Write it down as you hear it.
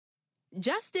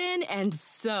Just in and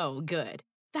so good.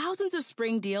 Thousands of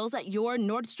spring deals at your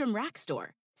Nordstrom Rack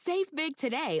store. Save big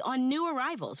today on new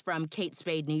arrivals from Kate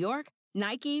Spade New York,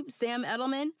 Nike, Sam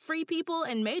Edelman, Free People,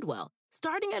 and Madewell,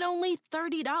 starting at only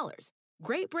 $30.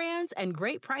 Great brands and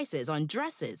great prices on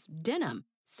dresses, denim,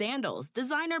 sandals,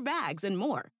 designer bags, and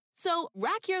more. So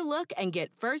rack your look and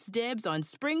get first dibs on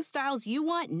spring styles you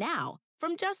want now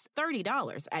from just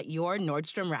 $30 at your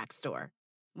Nordstrom Rack store.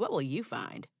 What will you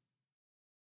find?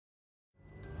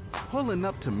 Pulling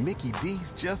up to Mickey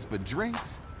D's just for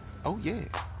drinks? Oh yeah,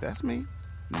 that's me.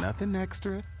 Nothing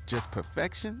extra, just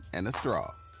perfection and a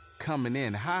straw. Coming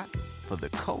in hot for the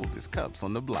coldest cups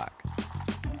on the block.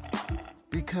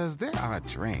 Because there are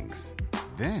drinks.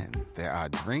 Then there are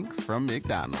drinks from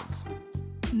McDonald's.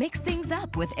 Mix things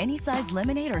up with any size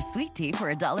lemonade or sweet tea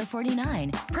for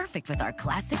 $1.49. Perfect with our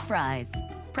classic fries.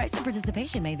 Price and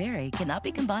participation may vary. Cannot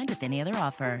be combined with any other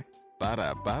offer.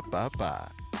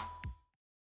 Ba-da-ba-ba-ba.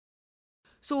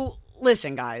 So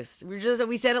listen, guys,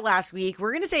 we said it last week.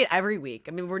 We're going to say it every week.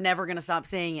 I mean, we're never going to stop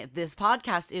saying it. This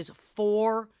podcast is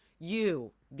for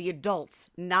you, the adults,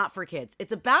 not for kids.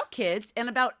 It's about kids and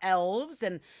about elves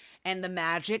and the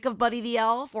magic of Buddy the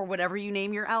Elf or whatever you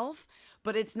name your elf.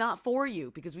 But it's not for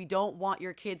you because we don't want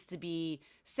your kids to be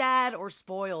sad or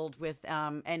spoiled with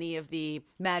any of the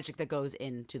magic that goes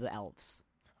into the elves.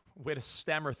 Way to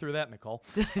stammer through that, Nicole.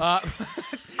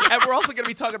 And we're also going to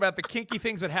be talking about the kinky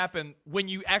things that happen when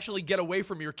you actually get away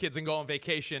from your kids and go on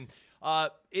vacation.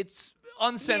 It's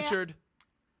uncensored.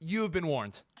 Yeah. You have been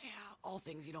warned. Yeah, all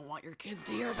things you don't want your kids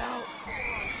to hear about.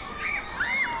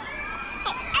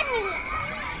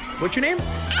 What's your name?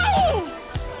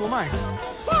 Who am I?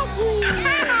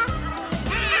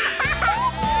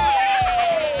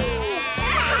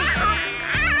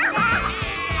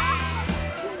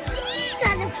 These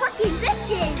are the fucking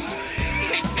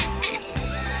bitches.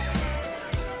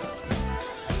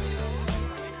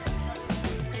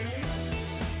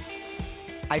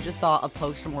 I just saw a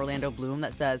post from Orlando Bloom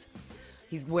that says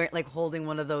he's holding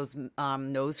one of those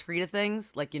nose Frida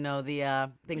things,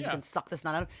 the things you can suck the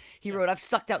snot out of. He wrote, "I've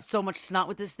sucked out so much snot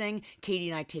with this thing. Katie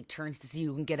and I take turns to see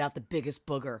who can get out the biggest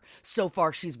booger. So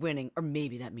far, she's winning, or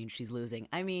maybe that means she's losing."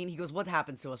 I mean, he goes, "What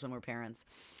happens to us when we're parents?"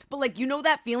 But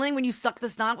that feeling when you suck the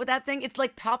snot with that thing? It's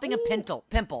like popping a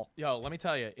pimple. Yo, let me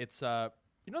tell you, it's the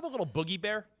little boogie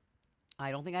bear. I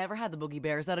don't think I ever had the boogie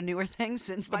bear. Is that a newer thing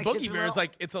since the my boogie kids were bear is all-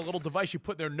 it's a little device you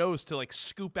put in their nose to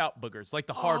scoop out boogers, like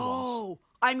the hard ones. Oh,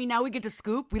 I mean, now we get to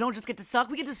scoop. We don't just get to suck.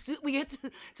 We get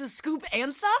to scoop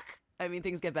and suck. I mean,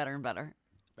 things get better and better.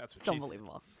 That's what It's she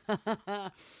unbelievable.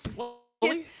 Well,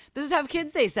 This is Have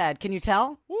Kids Day said. Can you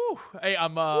tell? woo. Hey,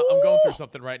 I'm going through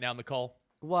something right now, Nicole.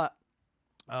 What?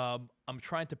 I'm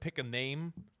trying to pick a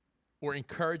name or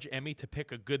encourage Emmy to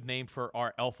pick a good name for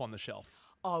our elf on the shelf.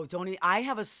 Oh, don't even. I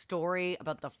have a story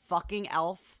about the fucking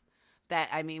elf that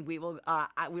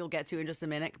we'll get to in just a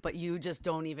minute. But you just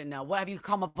don't even know. What have you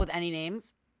come up with any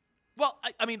names? Well,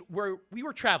 I mean, we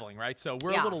were traveling, right? So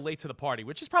we're Yeah. a little late to the party,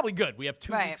 which is probably good. We have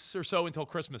 2 Right. weeks or so until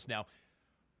Christmas now.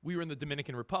 We were in the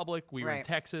Dominican Republic. We were in Right.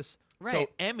 Texas. Right.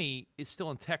 So Emmy is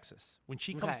still in Texas. When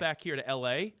she comes Okay. back here to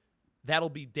LA, that'll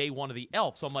be day one of the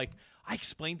elf. So I'm like, I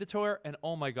explained it to her, and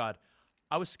oh my God,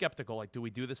 I was skeptical. Like, do we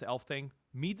do this elf thing?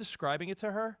 Me describing it to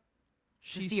her, To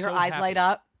she's see her so eyes happy. light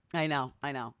up. I know.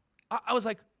 I was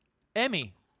like,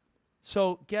 Emmy,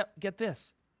 so get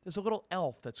this. There's a little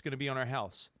elf that's going to be on our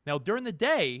house. Now, during the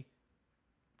day,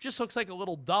 just looks like a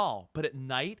little doll. But at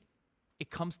night, it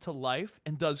comes to life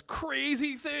and does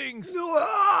crazy things.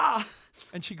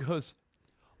 And she goes,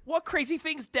 "What crazy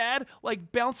things, Dad?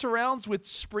 Like bounce around with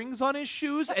springs on his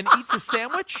shoes and eats a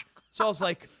sandwich?" So I was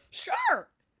like, Sure.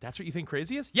 "That's what you think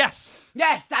crazy is?" Yes.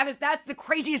 Yes, that's the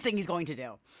craziest thing he's going to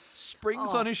do.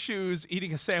 Springs on his shoes,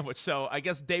 eating a sandwich. So I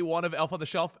guess day one of Elf on the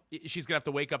Shelf, she's going to have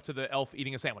to wake up to the elf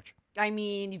eating a sandwich. I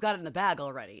mean, you've got it in the bag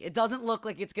already. It doesn't look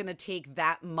like it's going to take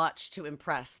that much to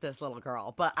impress this little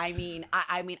girl. But I mean,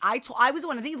 I was the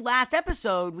one, I think last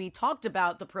episode we talked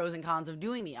about the pros and cons of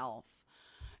doing the elf.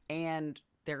 And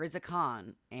there is a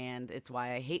con, and it's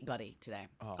why I hate Buddy today.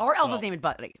 Our elf is named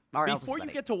Buddy. Before you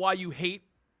get to why you hate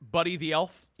Buddy the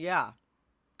Elf, Yeah.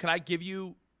 can I give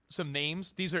you some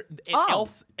names? These are Oh.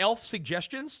 elf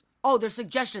suggestions. Oh, they're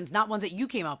suggestions, not ones that you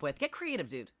came up with. Get creative,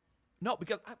 dude. No,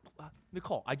 because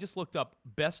Nicole, I just looked up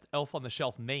best Elf on the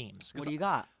Shelf names. What do you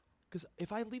got? Because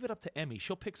if I leave it up to Emmy,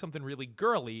 she'll pick something really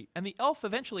girly, and the elf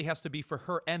eventually has to be for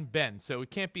her and Ben. So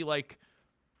it can't be like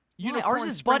Why? unicorn Ours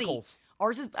is sprinkles. Buddy.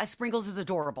 Ours is Sprinkles is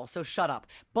adorable, so shut up.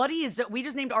 Buddy is, we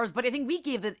just named ours Buddy. I think we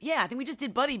gave I think we just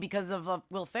did Buddy because of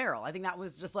Will Ferrell. I think that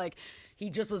was just like, he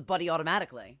just was Buddy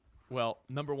automatically. Well,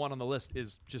 number 1 on the list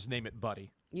is just name it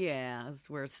Buddy. Yeah, that's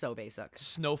where it's so basic.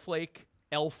 Snowflake,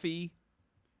 Elfie.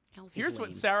 Elfie's Here's lame.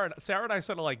 what Sarah and I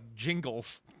sort of like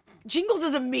Jingles. Jingles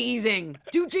is amazing.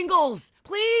 Do Jingles,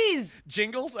 please.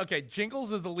 Jingles? Okay,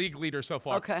 Jingles is the league leader so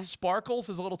far. Okay. Sparkles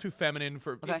is a little too feminine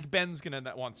for Okay. Ben's gonna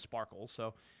want Sparkles.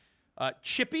 So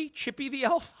Chippy the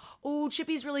elf. Ooh,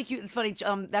 Chippy's really cute. It's funny.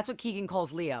 That's what Keegan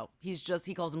calls Leo. He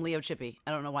calls him Leo Chippy.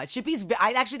 I don't know why. Chippy's.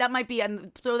 That might be.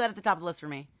 And throw that at the top of the list for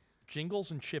me.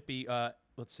 Jingles and Chippy.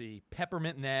 Let's see.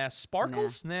 Peppermint, nah.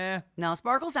 Sparkles, nah. No,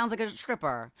 Sparkle sounds like a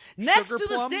stripper. Next Sugar to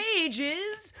the Plum? stage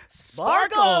is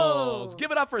Sparkles.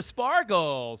 Give it up for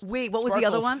Sparkles. Wait, what was the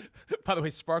other one? By the way,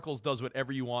 Sparkles does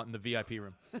whatever you want in the VIP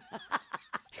room.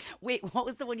 Wait, what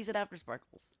was the one you said after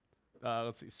Sparkles?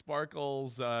 Let's see.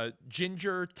 Sparkles,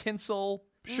 Ginger, Tinsel,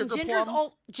 Sugar Ginger's Plum.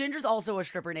 Ginger's also a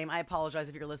stripper name. I apologize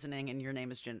if you're listening and your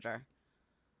name is Ginger.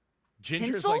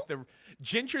 Ginger's Tinsel?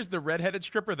 Ginger's the redheaded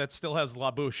stripper that still has La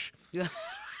Bouche. 100%.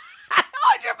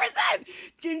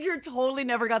 Ginger totally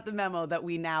never got the memo that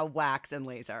we now wax and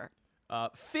laser.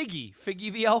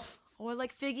 Figgy the elf. Oh, I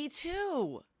like Figgy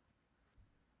too.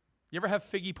 You ever have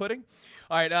figgy pudding?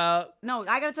 All right. No,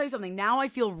 I gotta tell you something. Now I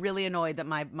feel really annoyed that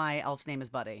my elf's name is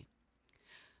Buddy.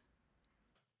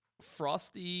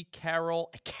 Frosty,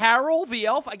 Carol the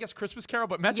elf. I guess Christmas Carol,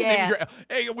 but imagine Yeah. naming your.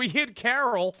 Hey, we hid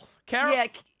Carol. Yeah,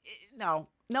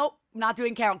 nope, not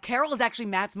doing Carol. Carol is actually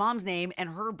Matt's mom's name, and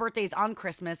her birthday is on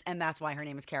Christmas, and that's why her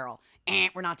name is Carol.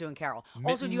 We're not doing Carol.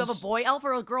 Also, do you have a Mittens. boy elf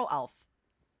or a girl elf?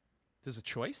 There's a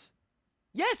choice.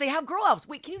 Yes, they have girl elves.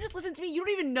 Wait, can you just listen to me? You don't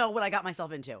even know what I got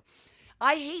myself into.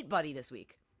 I hate Buddy this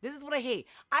week. This is what I hate.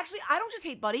 Actually, I don't just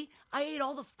hate Buddy. I hate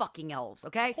all the fucking elves,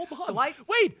 okay? Hold on. So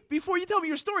Wait, before you tell me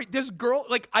your story, this girl,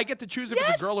 like, I get to choose if it's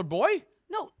Yes. a girl or boy?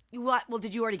 No, you what? Well,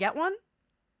 did you already get one?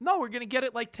 No, we're going to get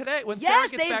it, like, today. When Sarah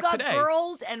Yes, gets they've back got today.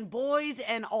 girls and boys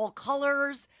and all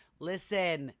colors.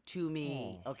 Listen to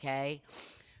me, okay?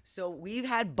 So we've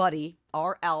had Buddy,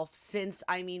 our elf, since,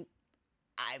 I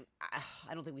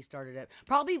don't think we started it.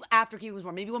 Probably after Keegan was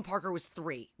born, maybe when Parker was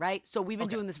 3, right? So we've been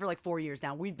doing this for like 4 years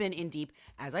now. We've been in deep,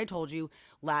 as I told you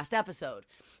last episode.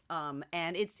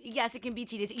 And yes, it can be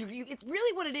tedious. It's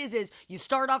really what it is you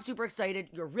start off super excited.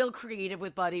 You're real creative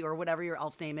with Buddy or whatever your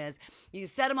elf's name is. You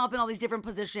set him up in all these different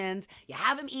positions. You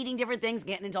have him eating different things,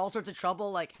 getting into all sorts of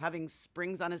trouble, like having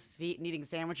springs on his feet and eating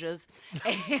sandwiches.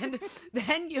 And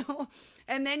then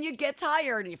you get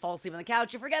tired and you fall asleep on the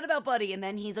couch. You forget about Buddy, and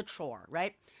then he's a chore,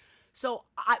 right? So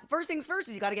first things first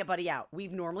is you got to get Buddy out.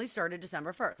 We've normally started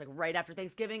December 1st, like right after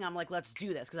Thanksgiving. I'm like, let's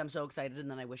do this because I'm so excited,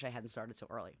 and then I wish I hadn't started so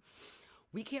early.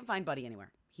 We can't find Buddy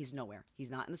anywhere. He's nowhere.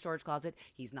 He's not in the storage closet.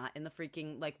 He's not in the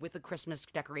freaking, like, with the Christmas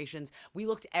decorations. We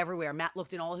looked everywhere. Matt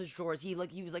looked in all his drawers. He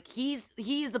was like, he's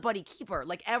the Buddy keeper.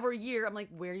 Like, every year, I'm like,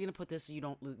 where are you going to put this so you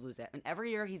don't lose it? And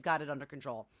every year, he's got it under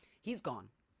control. He's gone.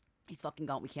 He's fucking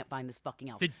gone. We can't find this fucking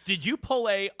elf. Did you pull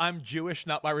I'm Jewish,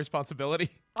 not my responsibility?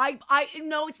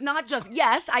 No, it's not just,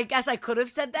 yes, I guess I could have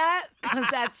said that because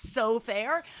that's so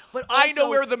fair. But also, I know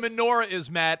where the menorah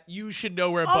is, Matt. You should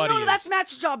know where Buddy no, is. that's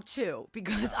Matt's job too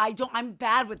because I'm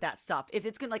bad with that stuff. If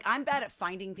it's gonna, like, I'm bad at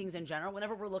finding things in general.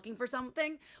 Whenever we're looking for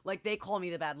something, like, they call me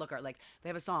the bad looker. Like, they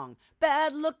have a song,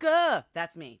 Bad Looker.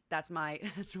 That's me. That's my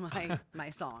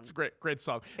song. It's a great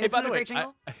song. Isn't Hey, by it the a way, great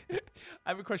jingle? I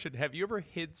have a question. Have you ever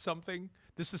hid something?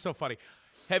 This is so funny.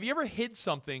 Have you ever hid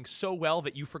something so well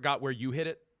that you forgot where you hid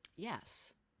it?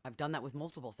 Yes, I've done that with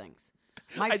multiple things.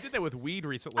 I did that with weed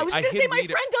recently. I was gonna say my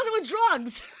hid friend does it with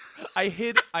drugs.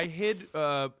 I hid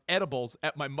edibles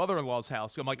at my mother-in-law's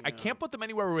house. I'm like, I can't put them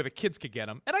anywhere where the kids could get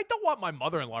them, and I don't want my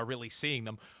mother-in-law really seeing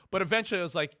them. But eventually, I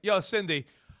was like, "Yo, Cindy,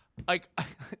 like,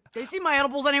 Do you see my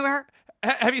edibles anywhere?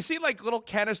 have you seen like little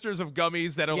canisters of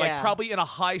gummies that are like Yeah. probably in a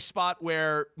high spot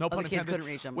where the kids couldn't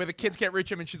reach 'em. where the kids can't reach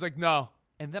them?" And she's like, "No."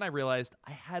 And then I realized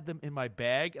I had them in my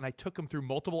bag, and I took them through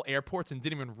multiple airports and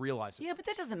didn't even realize it. Yeah, but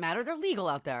that doesn't matter. They're legal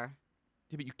out there.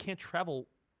 Yeah, but you can't travel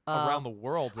around the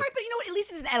world. All right, but you know what? At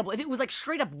least it's an edible. If it was like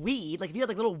straight up weed, like if you had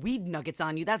like little weed nuggets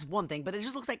on you, that's one thing. But it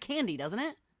just looks like candy, doesn't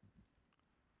it?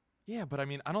 Yeah, but I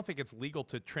mean, I don't think it's legal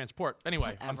to transport.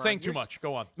 Anyway, I'm Whatever. saying too much.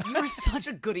 Go on. You're such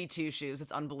a goody two shoes.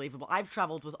 It's unbelievable. I've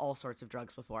traveled with all sorts of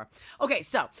drugs before. Okay,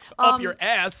 so Up your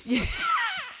ass.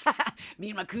 me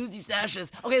and my koozie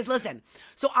stashes. Okay, listen.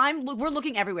 So we're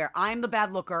looking everywhere. I'm the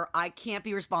bad looker. I can't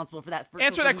be responsible for that.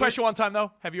 Answer that question one time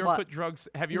though. Have you ever What? put drugs?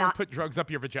 Have you Not- ever put drugs up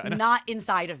your vagina? Not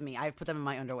inside of me. I've put them in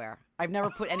my underwear. I've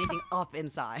never put anything up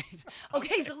inside.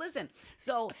 Okay, so listen.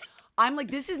 So I'm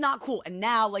like, this is not cool. And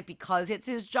now, like, because it's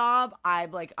his job,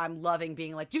 I'm loving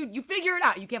being like, dude, you figure it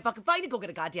out. You can't fucking fight it. Go get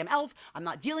a goddamn elf. I'm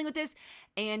not dealing with this.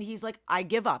 And he's like, I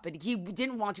give up. And he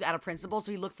didn't want to out of principle,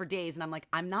 so he looked for days. And I'm like,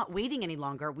 I'm not waiting any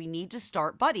longer. We need to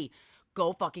start Buddy.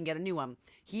 Go fucking get a new one.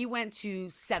 He went to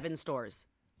 7 stores.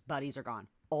 Buddies are gone.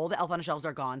 All the elf on the shelves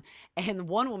are gone. And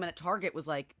one woman at Target was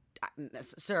like,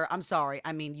 sir, I'm sorry.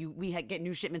 I mean, we get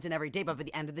new shipments in every day, but by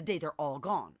the end of the day, they're all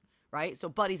gone. Right? So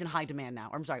Buddy's in high demand now.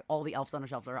 Or I'm sorry, all the elves on the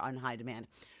shelves are on high demand.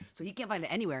 So he can't find it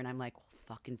anywhere. And I'm like, well,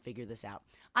 fucking figure this out.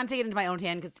 I'm taking it into my own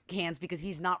hands because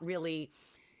he's not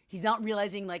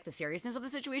realizing like the seriousness of the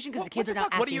situation because the kids are now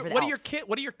asking for the elf.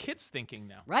 What are your kids thinking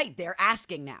now? Right, they're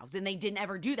asking now. Then they didn't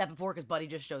ever do that before because Buddy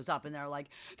just shows up and they're like,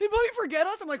 did Buddy forget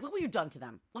us? I'm like, look what you've done to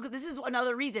them. Look, this is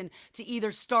another reason to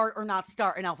either start or not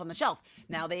start an elf on the shelf.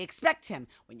 Now they expect him.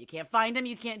 When you can't find him,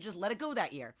 you can't just let it go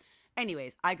that year.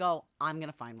 Anyways, I go, I'm going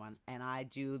to find one. And I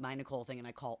do my Nicole thing and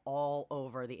I call all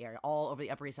over the area, all over the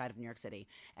Upper East Side of New York City.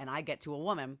 And I get to a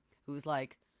woman who's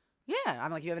like, yeah.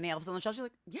 I'm like, you have any elves on the shelf? She's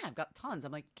like, yeah, I've got tons.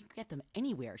 I'm like, you can get them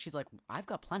anywhere. She's like, I've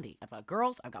got plenty. I've got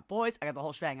girls, I've got boys, I got the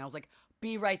whole shebang. And I was like,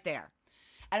 be right there.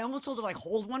 And I almost told her to like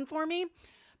hold one for me.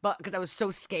 But because I was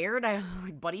so scared, I have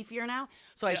like buddy fear now.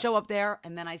 So I show up there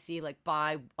and then I see like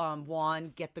buy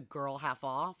one, get the girl half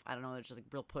off. I don't know, there's just like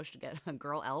real push to get a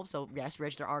girl elf. So yes,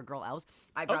 Rich, there are girl elves.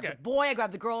 I grab the boy, I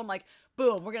grab the girl. I'm like,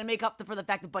 boom, we're going to make up for the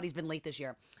fact that Buddy's been late this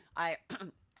year. By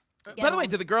the way,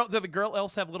 do the girl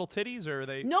elves have little titties or are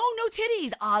they? No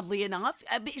titties. Oddly enough,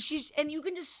 and you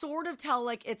can just sort of tell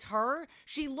like it's her.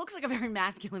 She looks like a very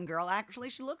masculine girl. Actually,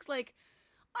 she looks like,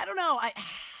 I don't know.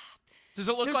 Does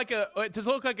it look like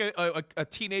a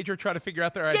teenager trying to figure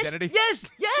out their identity? Yes.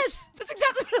 That's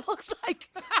exactly what it looks like.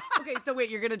 Okay, so wait,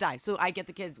 you're gonna die. So I get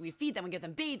the kids, we feed them, we get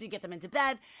them bathed, we get them into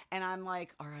bed, and I'm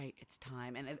like, all right, it's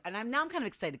time. And I'm kind of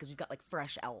excited because we've got like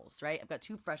fresh elves, right? I've got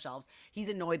 2 fresh elves. He's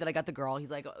annoyed that I got the girl.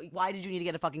 He's like, why did you need to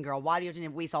get a fucking girl? Why do you have to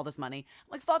waste all this money?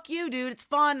 I'm like, fuck you, dude. It's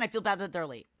fun. I feel bad that they're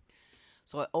late.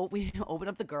 So we open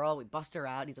up the girl, we bust her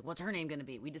out. He's like, what's her name gonna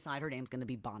be? We decide her name's gonna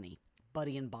be Bonnie.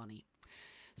 Buddy and Bonnie.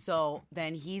 So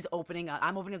then I'm opening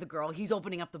up the girl, he's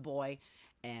opening up the boy,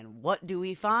 and what do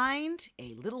we find?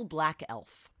 A little black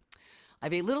elf. I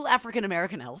have a little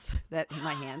African-American elf that in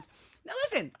my hands. Now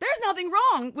listen, there's nothing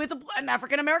wrong with an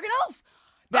African-American elf.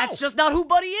 That's just not who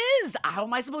Buddy is. How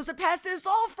am I supposed to pass this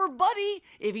off for Buddy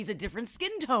if he's a different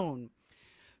skin tone?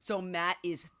 So Matt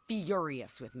is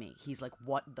furious with me. He's like,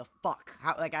 what the fuck?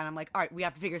 And I'm like, all right, we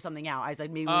have to figure something out. I was like,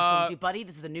 maybe we just do Buddy.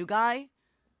 This is the new guy.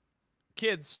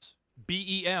 Kids.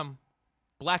 BEM.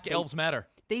 Black elves matter.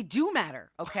 They do matter,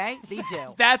 okay? They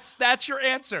do. That's your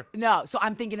answer. No, so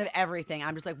I'm thinking of everything.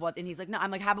 I'm just like, what? And he's like, no.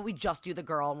 I'm like, how about we just do the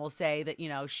girl and we'll say that,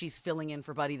 she's filling in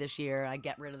for Buddy this year. I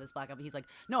get rid of this black elf. He's like,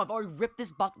 no, I've already ripped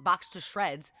this box to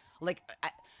shreds.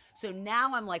 So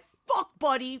now I'm like, fuck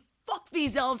Buddy. Fuck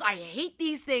these elves. I hate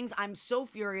these things. I'm so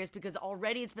furious because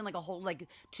already it's been like a whole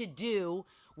to do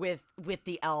with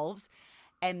the elves.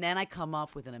 And then I come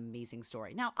up with an amazing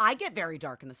story. Now, I get very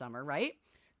dark in the summer, right?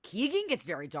 Keegan gets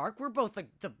very dark. We're both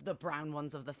the brown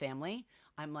ones of the family.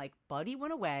 I'm like, Buddy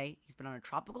went away. He's been on a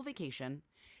tropical vacation.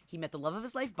 He met the love of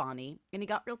his life, Bonnie, and he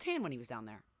got real tan when he was down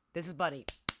there. This is Buddy.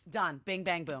 Done. Bing,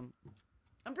 bang, boom.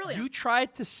 I'm brilliant. You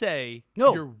tried to say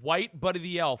your white Buddy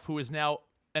the elf, who is now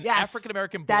an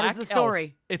African-American black elf. That is the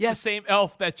story. It's the same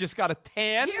elf that just got a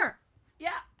tan? Here.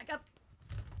 Yeah, I got...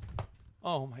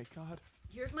 Oh, my God.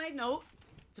 Here's my note.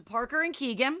 To Parker and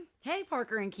Keegan. Hey,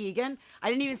 Parker and Keegan. I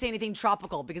didn't even say anything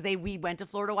tropical because we went to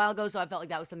Florida a while ago, so I felt like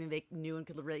that was something they knew and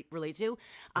could relate to. Yeah.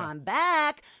 I'm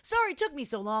back. Sorry it took me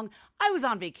so long. I was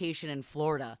on vacation in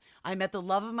Florida. I met the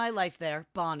love of my life there.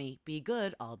 Bonnie, be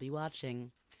good. I'll be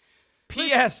watching.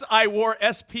 P.S. I wore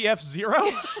SPF 0.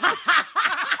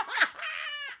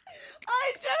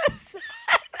 I just...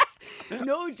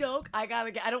 No joke. I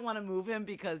don't want to move him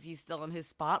because he's still in his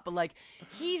spot, but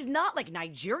he's not like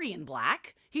Nigerian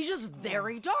black. He's just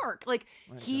very dark.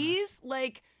 He's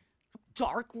like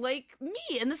dark like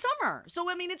me in the summer. So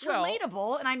I mean, it's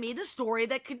relatable. And I made the story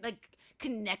that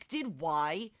connected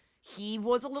why he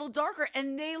was a little darker,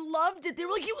 and they loved it. They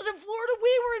were like, he was in Florida.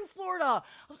 We were in Florida.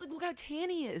 I was like, look how tan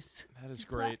he is. That is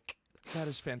great. Black. That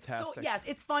is fantastic. So, yes,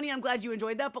 it's funny. I'm glad you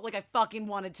enjoyed that, but I fucking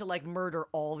wanted to murder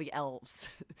all the elves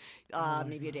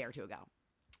maybe a day or two ago.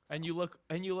 So. And you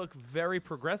look very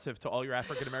progressive to all your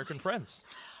African American friends.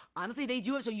 Honestly, they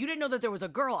do it. So you didn't know that there was a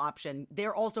girl option.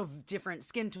 They're also different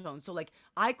skin tones. So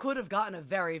I could have gotten a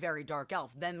very, very dark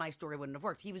elf. Then my story wouldn't have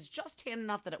worked. He was just tan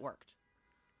enough that it worked.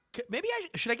 Maybe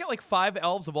should I get 5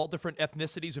 elves of all different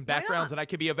ethnicities and backgrounds, and I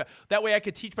could be that way I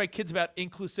could teach my kids about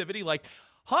inclusivity.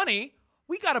 Honey,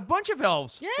 We got a bunch of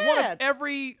elves. One Yeah. of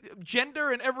every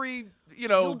gender and every,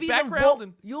 You'll be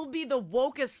background. you'll be the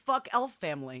woke as fuck elf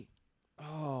family.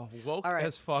 Oh, woke All right.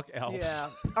 as fuck elves. Yeah.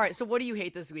 All right. So what do you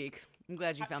hate this week? I'm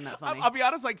glad you found that funny. I'll be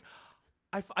honest, like,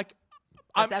 I'm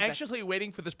epic. anxiously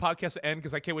waiting for this podcast to end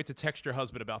because I can't wait to text your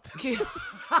husband about this.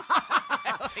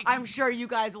 I'm sure you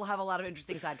guys will have a lot of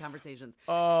interesting side conversations.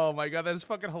 Oh my god, that is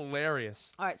fucking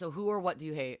hilarious. All right. So who or what do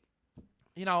you hate?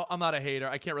 I'm not a hater.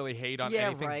 I can't really hate on Yeah,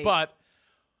 anything, right. but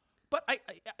I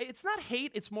it's not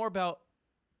hate. It's more about,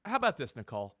 how about this,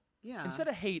 Nicole? Yeah. Instead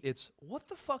of hate, it's what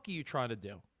the fuck are you trying to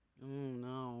do? Oh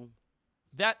no.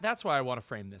 That's why I want to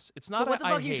frame this. It's not. So what the I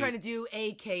fuck are you hate. too,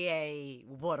 AKA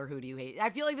what or who do you hate? I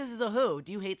feel like this is a who.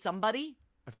 Do you hate somebody?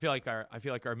 I feel like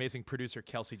our amazing producer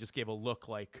Kelsey just gave a look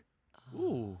like,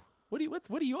 ooh, what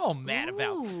are you all mad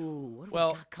about? Ooh, what do we Well,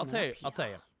 got I'll coming tell you. up I'll tell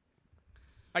here?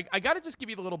 you. I got to just give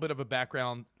you a little bit of a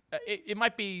background. It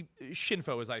might be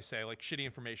shinfo, as I say, like shitty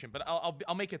information, but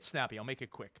I'll make it snappy. I'll make it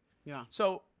quick. Yeah.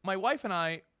 So my wife and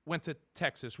I went to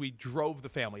Texas. We drove the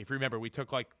family. If you remember, we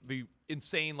took like the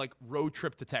insane like road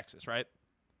trip to Texas, right?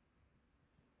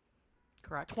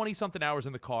 Correct. 20-something hours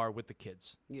in the car with the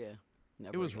kids. Yeah.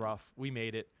 Never It was again. rough. We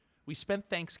made it. We spent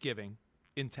Thanksgiving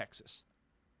in Texas.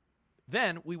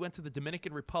 Then we went to the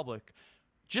Dominican Republic,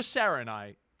 just Sarah and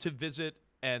I, to visit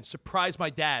and surprise my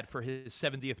dad for his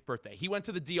 70th birthday. He went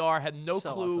to the DR, had no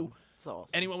So clue awesome. So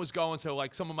awesome. anyone was going. So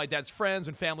like some of my dad's friends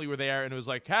and family were there, and it was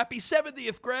like, happy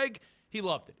 70th, Greg. He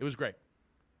loved it. It was great.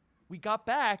 We got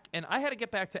back, and I had to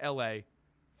get back to LA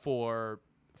for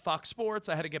Fox Sports.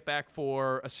 I had to get back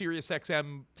for a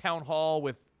SiriusXM town hall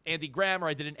with Andy Graham, or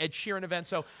I did an Ed Sheeran event.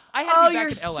 So I had to be back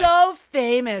you're in LA. so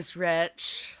famous,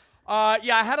 Rich.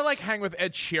 Yeah, I had to like hang with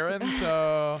Ed Sheeran.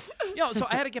 So, so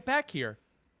I had to get back here.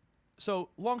 So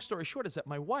long story short is that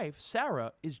my wife,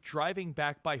 Sarah, is driving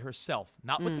back by herself,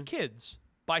 not with the kids,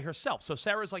 by herself. So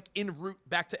Sarah's like en route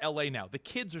back to LA now. The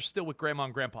kids are still with grandma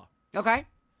and grandpa. Okay.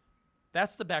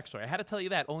 That's the backstory. I had to tell you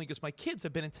that only because my kids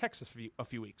have been in Texas for a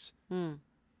few weeks.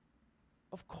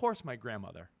 Of course, my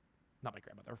grandmother, not my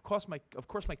grandmother. Of course,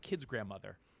 my kids'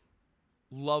 grandmother,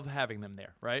 love having them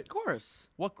there. Right? Of course.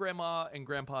 What grandma and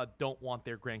grandpa don't want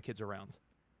their grandkids around?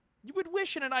 You would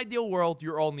wish in an ideal world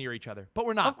you're all near each other, but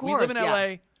we're not. Of course, we live in yeah.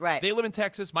 LA. Right. They live in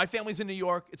Texas. My family's in New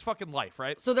York. It's fucking life,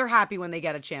 right? So they're happy when they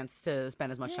get a chance to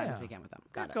spend as much time as Yeah. they can with them.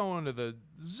 They're Got it. going to the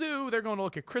zoo. They're going to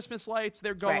look at Christmas lights.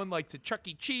 They're going Right. like to Chuck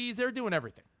E. Cheese. They're doing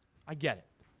everything. I get it.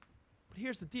 But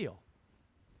here's the deal.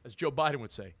 As Joe Biden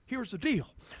would say, here's the deal.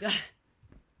 That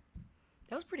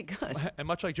was pretty good. And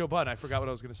much like Joe Biden, I forgot what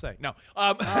I was going to say. No.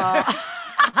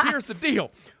 Here's the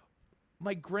deal.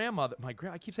 My grandmother,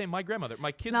 I keep saying my grandmother,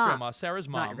 my kid's not. grandma, Sarah's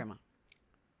It's mom. not your grandma.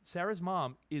 Sarah's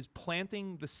mom is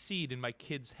planting the seed in my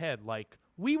kid's head, like,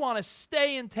 we want to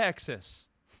stay in Texas.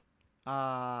 And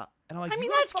I'm like, I mean,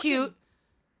 "You are that's fucking cute.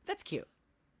 That's cute.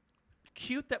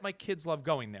 Cute that my kids love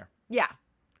going there. Yeah.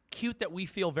 Cute that we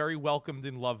feel very welcomed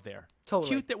and loved there. Totally.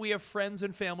 Cute that we have friends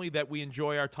and family that we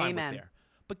enjoy our time Amen. with there.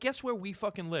 But guess where we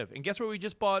fucking live? And guess where we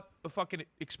just bought a fucking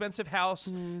expensive house,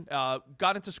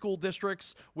 got into school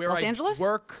districts, where Los I Angeles?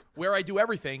 work, where I do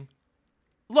everything.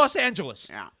 Los Angeles.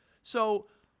 Yeah. So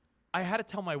I had to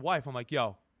tell my wife, I'm like,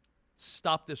 yo,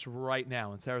 stop this right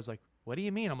now. And Sarah's like, what do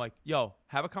you mean? I'm like, yo,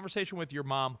 have a conversation with your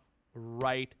mom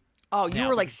right Oh, you now.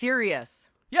 were like serious.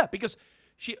 Yeah, because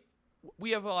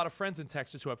we have a lot of friends in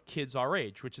Texas who have kids our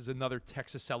age, which is another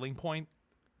Texas selling point.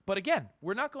 But again,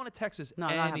 we're not going to Texas No,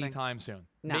 not happening. anytime soon.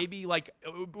 No. Maybe like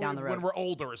Down the when road. we're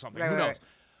older or something. Right, Who right, knows? right.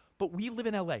 But we live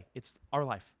in LA. It's our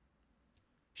life.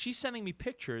 She's sending me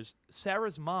pictures.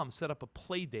 Sarah's mom set up a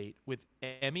play date with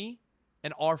Emmy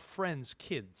and our friends'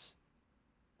 kids.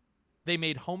 They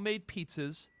made homemade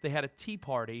pizzas. They had a tea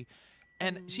party.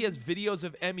 And she has videos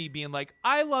of Emmy being like,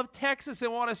 I love Texas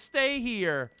and want to stay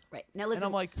here. Right. Now listen. And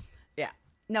I'm like, yeah.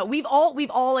 No, we've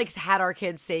all like had our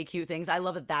kids say cute things. I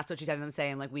love that that's what she's having them say,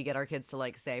 and like we get our kids to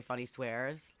like say funny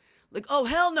swears. Like, oh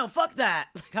hell no, fuck that.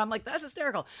 Like, I'm like, that's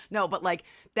hysterical. No, but like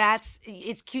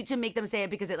it's cute to make them say it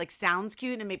because it like sounds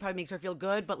cute and it probably makes her feel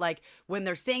good. But like when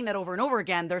they're saying that over and over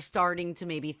again, they're starting to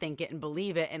maybe think it and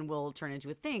believe it and will turn into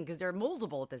a thing because they're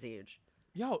moldable at this age.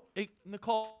 yo,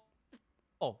 Nicole,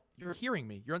 you're hearing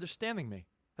me. You're understanding me.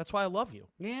 That's why I love you.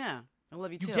 Yeah. I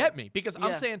love you too. You get me because I'm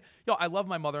Yeah. saying, I love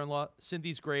my mother-in-law.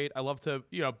 Cindy's great. I love to,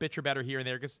 bitch her better here and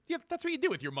there because that's what you do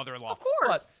with your mother-in-law. Of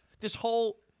course. But this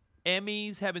whole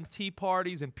Emmys having tea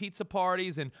parties and pizza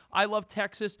parties and I love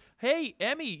Texas. Hey,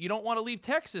 Emmy, you don't want to leave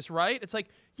Texas, right? It's like,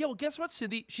 well, guess what,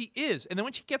 Cindy? She is. And then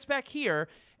when she gets back here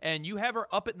and you have her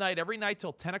up at night every night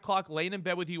till 10 o'clock, laying in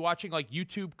bed with you watching like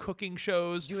YouTube cooking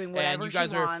shows. Doing and whatever you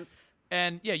guys she are wants.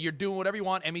 And yeah, you're doing whatever you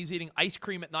want. Emmy's eating ice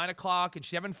cream at 9 o'clock, and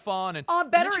she's having fun. And Oh, and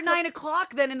better then at she 9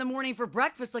 o'clock than in the morning for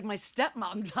breakfast, like my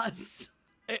stepmom does.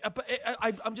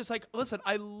 I'm just like, listen,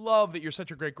 I love that you're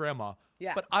such a great grandma.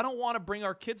 Yeah. But I don't want to bring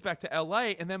our kids back to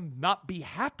LA and them not be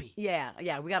happy.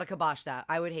 Yeah, we got to kibosh that.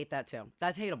 I would hate that too.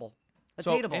 That's hateable. That's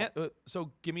So, hateable.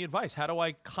 so give me advice. How do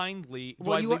I kindly, do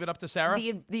Well, I you leave are- it up to Sarah?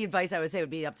 The advice I would say would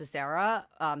be up to Sarah,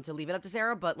 to leave it up to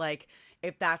Sarah. But like,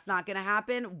 if that's not gonna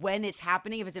happen, when it's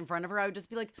happening, if it's in front of her, I would just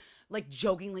be like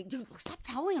jokingly, dude, stop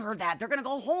telling her that. They're gonna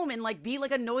go home and like be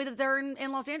like annoyed that they're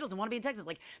in Los Angeles and want to be in Texas.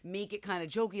 Like, make it kind of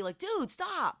jokey, like, dude,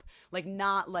 stop. Like,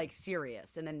 not like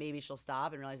serious. And then maybe she'll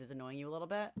stop and realize it's annoying you a little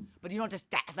bit. But you don't just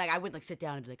like, I wouldn't like sit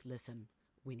down and be like, listen,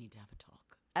 we need to have a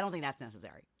talk. I don't think that's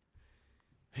necessary.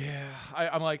 Yeah,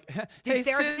 I'm like, Did hey,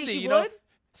 Sarah say Cindy, she you know, would?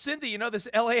 Cindy, you know this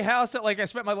LA house that like I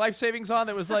spent my life savings on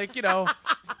that was like, you know,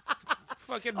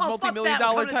 fucking Oh, fuck multi-million that,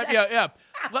 we're dollar going type. to Yeah,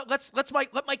 Texas. yeah.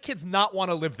 Let my kids not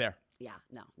want to live there. Yeah,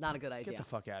 no, not a good idea. Get the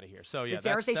fuck out of here. So yeah, Did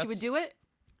Sarah say she would do it?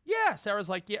 Yeah, Sarah's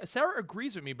like, yeah. Sarah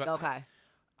agrees with me, but Okay,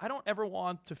 I don't ever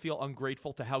want to feel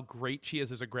ungrateful to how great she is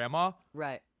as a grandma.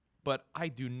 right. But I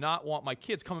do not want my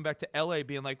kids coming back to LA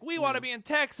being like, we want to be in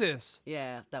Texas.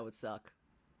 Yeah, that would suck.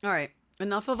 All right,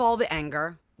 enough of all the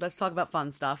anger. Let's talk about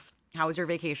fun stuff. How was your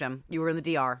vacation? You were in the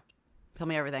DR. Tell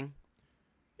me everything.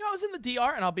 You know, I was in the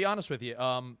DR, and I'll be honest with you.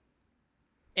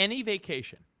 Any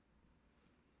vacation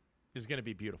is going to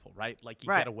be beautiful, right? Like you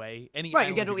Right. get away. Any Right,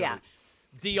 you island get away, go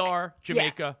to. DR,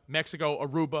 Jamaica, Mexico,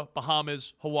 Aruba,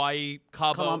 Bahamas, Hawaii,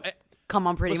 Cabo. Come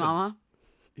on, pretty listen. mama.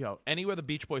 You know, anywhere the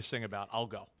Beach Boys sing about, I'll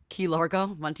go. Key Largo,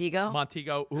 Montego.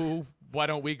 Montego, ooh, why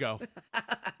don't we go?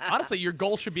 Honestly, your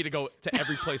goal should be to go to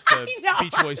every place the know,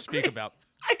 Beach I Boys speak about.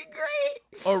 I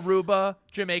agree. Aruba,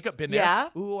 Jamaica, been there. Yeah.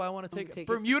 Ooh, I want to take it. take it.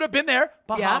 Bermuda, been there.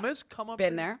 Bahamas, come on.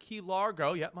 Been there. Key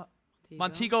Largo, yeah.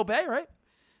 Montego Bay, right?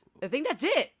 I think that's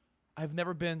it. I've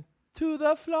never been to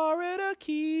the Florida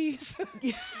Keys.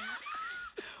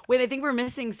 Wait, I think we're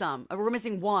missing some. We're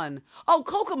missing one. Oh,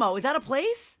 Kokomo. Is that a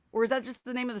place? Or is that just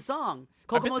the name of the song?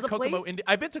 Kokomo's a place?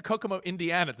 I've been to Kokomo,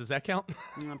 Indiana. Does that count?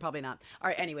 Probably not. All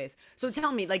right, anyways. So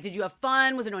tell me, like, did you have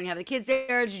fun? Was it annoying having the kids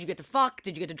there? Did you get to fuck?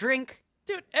 Did you get to drink?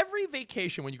 Dude, every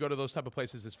vacation when you go to those type of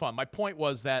places is fun. My point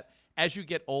was that as you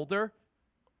get older,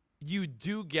 you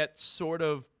do get sort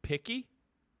of picky.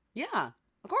 Yeah,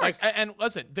 of Like, course. and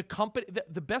listen, the company,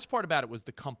 the best part about it was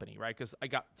the company, right? Because I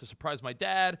got to surprise my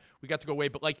dad. We got to go away.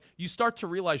 But, like, you start to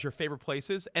realize your favorite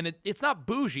places. And it's not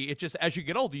bougie. It's just as you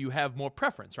get older, you have more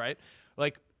preference, right?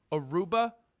 Like,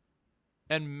 Aruba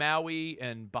and Maui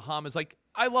and Bahamas. Like,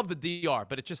 I love the DR,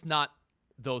 but it's just not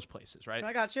those places, right?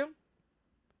 I got you.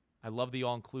 I love the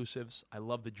all-inclusives. I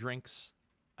love the drinks.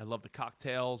 I love the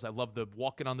cocktails. I love the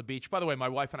walking on the beach. By the way, my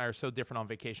wife and I are so different on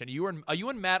vacation. Are you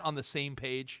and Matt on the same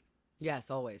page?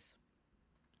 Yes, always.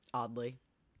 Oddly.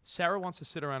 Sarah wants to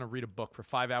sit around and read a book for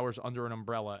 5 hours under an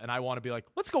umbrella, and I want to be like,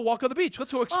 let's go walk on the beach.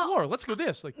 Let's go explore. Let's go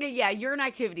this. Like, Yeah, you're an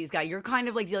activities guy. You're kind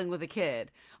of like dealing with a kid.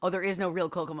 Oh, there is no real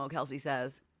Kokomo, Kelsey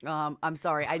says. I'm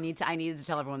sorry. I needed to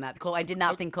tell everyone that. I did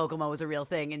not think Kokomo was a real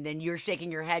thing. And then you're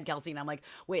shaking your head, Kelsey, and I'm like,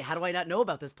 wait, how do I not know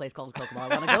about this place called Kokomo? I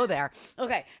want to go there.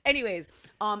 Okay. Anyways,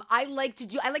 I like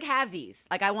halvesies.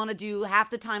 Like, I want to do half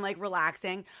the time like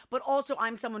relaxing, but also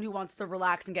I'm someone who wants to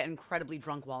relax and get incredibly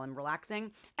drunk while I'm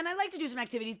relaxing. And I like to do some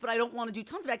activities, but I don't want to do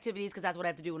tons of activities because that's what I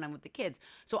have to do when I'm with the kids.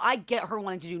 So I get her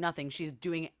wanting to do nothing. She's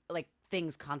doing like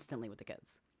things constantly with the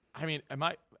kids. I mean,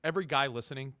 every guy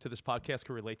listening to this podcast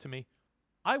can relate to me.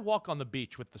 I walk on the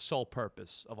beach with the sole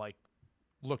purpose of, like,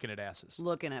 looking at asses.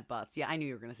 Looking at butts. Yeah, I knew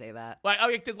you were going to say that. Like,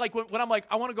 because, like, when I'm like,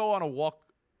 I want to go on a walk,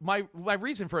 my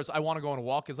reason for I want to go on a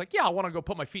walk is, like, yeah, I want to go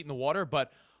put my feet in the water,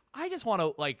 but I just want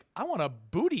to, like, I want to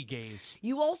booty gaze.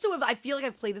 You also have, I feel like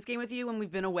I've played this game with you when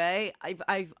we've been away.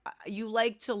 You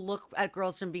like to look at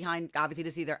girls from behind, obviously to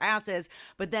see their asses,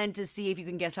 but then to see if you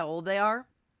can guess how old they are.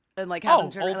 And, like, have them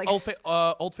turn, like,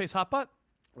 old face hot butt?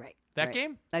 right. That right.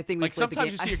 game? I think we like played the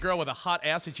sometimes game. you see a girl with a hot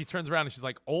ass and she turns around and she's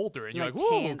like older and you're Like like,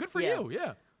 whoa, tan, good for yeah. you.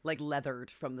 Yeah. Like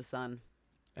leathered from the sun.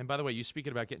 And by the way, you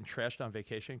speaking about getting trashed on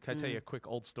vacation, can I tell you a quick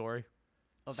old story?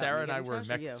 About Sarah me and I getting were in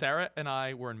trashed or you? Sarah and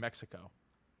I were in Mexico.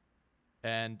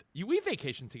 And we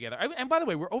vacationed together. And by the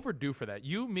way, we're overdue for that.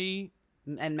 You, me,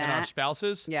 And and our Matt.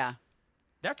 spouses. Yeah.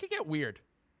 That could get weird.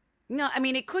 No, I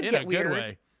mean, it could In get a weird. good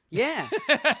way. Yeah.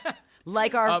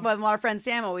 Like our friend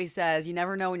Sam always says, you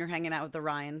never know when you're hanging out with the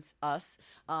Ryans, us,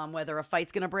 whether a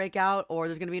fight's going to break out or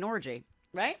there's going to be an orgy,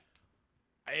 right?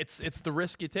 It's the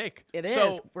risk you take. It is.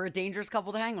 So We're a dangerous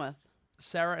couple to hang with.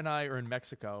 Sarah and I are in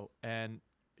Mexico, and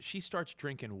she starts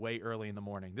drinking way early in the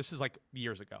morning. This is like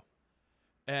years ago.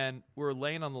 And we're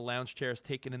laying on the lounge chairs,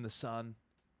 taking in the sun.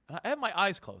 And I have my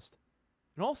eyes closed.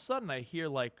 And all of a sudden, I hear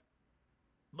like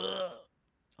Buh.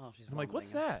 Oh, she's I'm like,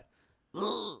 what's vomiting.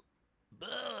 that?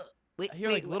 Wait, I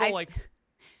hear like little like.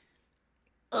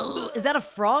 Is that a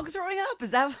frog throwing up?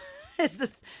 Is that? Is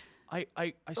the? I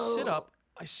sit up,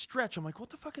 I stretch. I'm like, what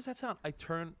the fuck is that sound? I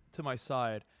turn to my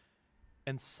side,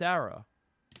 and Sarah,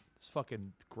 it's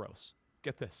fucking gross.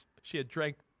 Get this. She had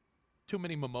drank too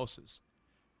many mimosas.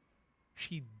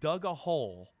 She dug a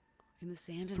hole, In the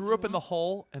sand and threw up in the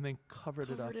hole, and then covered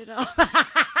it up. I love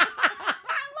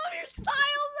your style,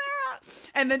 Sarah.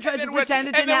 And then tried to pretend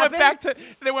it didn't happen.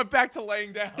 They went back to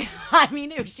laying down. I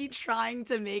mean, was she trying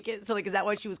to make it so? Like, is that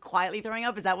why she was quietly throwing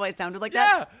up? Is that why it sounded like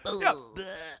that? Yeah.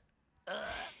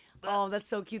 Oh, that's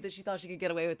so cute that she thought she could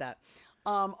get away with that.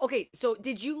 Okay, so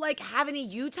did you like have any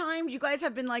you times? You guys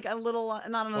have been like a little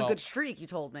not on a good streak. You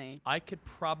told me.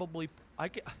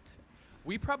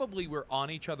 We probably were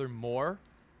on each other more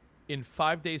in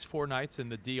 5 days, 4 nights in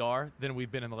the DR than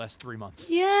we've been in the last 3 months.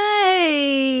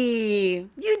 Yay!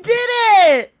 You did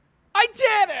it! I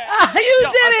did it! You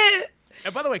did it!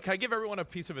 And by the way, can I give everyone a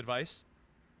piece of advice?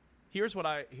 Here's what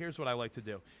I like to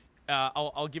do.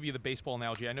 I'll give you the baseball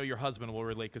analogy. I know your husband will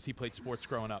relate because he played sports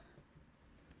growing up.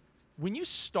 When you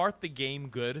start the game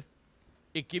good,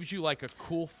 it gives you like a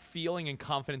cool feeling and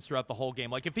confidence throughout the whole game.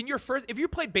 Like if you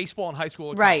played baseball in high school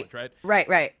or college, right?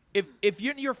 Right. If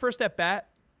you're in your first at bat,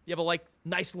 you have a like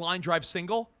nice line drive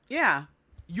single. Yeah.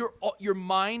 Your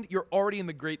mind, you're already in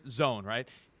the great zone, right?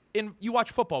 You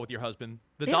watch football with your husband.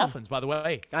 The Dolphins, by the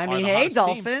way. I are mean, the hey, hottest team.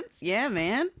 Dolphins. Yeah,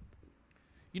 man.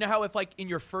 You know how if like in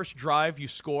your first drive you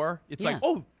score, it's like,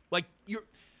 oh, like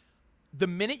the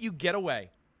minute you get away,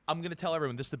 I'm going to tell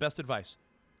everyone, this is the best advice.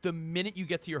 The minute you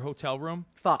get to your hotel room,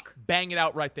 bang it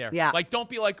out right there. Yeah. Like, don't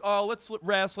be like, oh, let's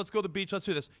rest, let's go to the beach, let's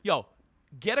do this. Yo,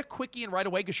 get a quickie in right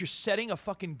away because you're setting a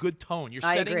fucking good tone. You're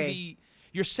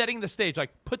setting the stage. Like,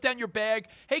 put down your bag.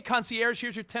 Hey, concierge,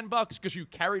 here's your $10 because you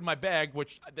carried my bag,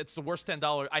 which that's the worst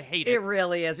 $10. I hate it. It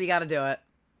really is. We got to do it.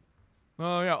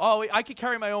 Oh, yeah. Oh, I could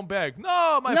carry my own bag.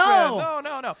 No, my friend.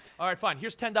 No. All right, fine.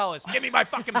 Here's $10. Give me my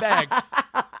fucking bag.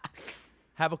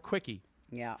 Have a quickie.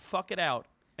 Yeah. Fuck it out.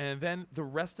 And then the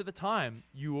rest of the time,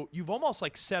 you've almost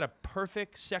like set a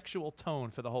perfect sexual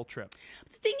tone for the whole trip.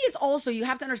 The thing is also, you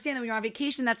have to understand that when you're on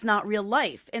vacation, that's not real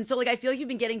life. And so, like, I feel like you've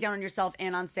been getting down on yourself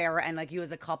and on Sarah and, like, you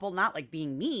as a couple, not, like,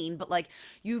 being mean, but, like,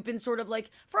 you've been sort of, like,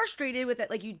 frustrated with it.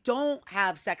 Like, you don't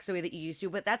have sex the way that you used to,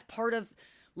 but that's part of,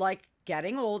 like,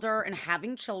 getting older and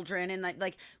having children and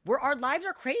like our lives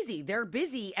are crazy. They're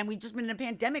busy and we've just been in a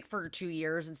pandemic for 2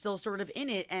 years and still sort of in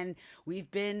it. And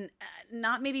we've been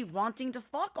not maybe wanting to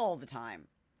fuck all the time.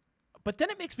 But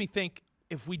then it makes me think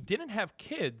if we didn't have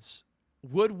kids,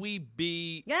 would we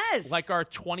be like our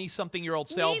 20-something-year-old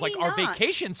selves, Maybe like our not.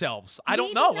 vacation selves? I don't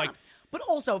Maybe know. not. Like, but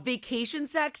also vacation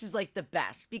sex is like the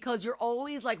best because you're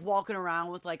always like walking around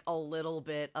with like a little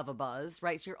bit of a buzz,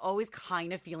 right? So you're always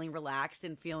kind of feeling relaxed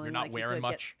and feeling you're not like wearing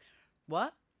much.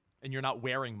 What? And you're not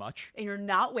wearing much. And you're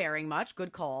not wearing much.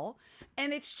 Good call.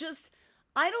 And it's just,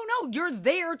 I don't know. You're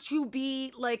there to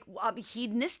be like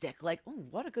hedonistic. Like, oh,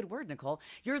 what a good word, Nicole.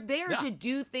 You're there to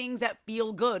do things that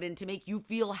feel good and to make you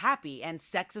feel happy. And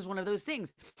sex is one of those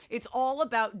things. It's all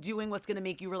about doing what's going to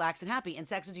make you relaxed and happy. And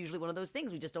sex is usually one of those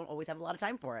things. We just don't always have a lot of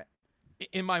time for it.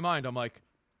 In my mind, I'm like,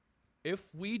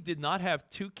 if we did not have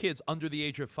 2 kids under the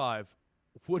age of 5,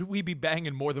 would we be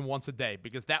banging more than once a day?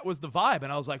 Because that was the vibe.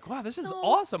 And I was like, wow, this is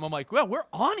awesome. I'm like, well, we're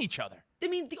on each other. I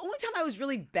mean, the only time I was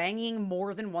really banging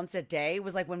more than once a day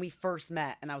was like when we first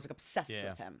met and I was like obsessed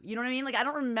with him. You know what I mean? Like, I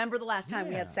don't remember the last time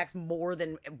we had sex more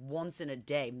than once in a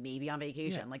day, maybe on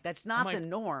vacation. Like, that's not the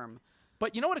norm.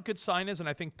 But you know what a good sign is? And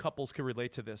I think couples can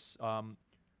relate to this.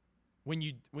 When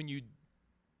you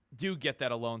do get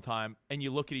that alone time and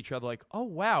you look at each other like, oh,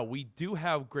 wow, we do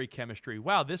have great chemistry.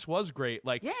 Wow, this was great.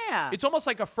 Like, it's almost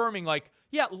like affirming, like,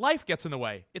 yeah, life gets in the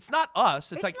way. It's not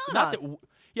us. It's like, not us.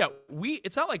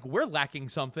 It's not like we're lacking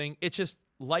something. It's just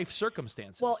life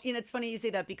circumstances. Well, and it's funny you say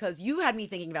that because you had me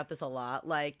thinking about this a lot.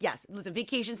 Like, yes, listen,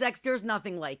 vacation sex, there's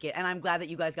nothing like it. And I'm glad that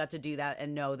you guys got to do that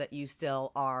and know that you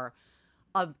still are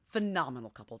a phenomenal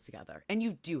couple together. And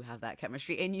you do have that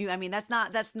chemistry. And I mean, that's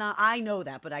not, I know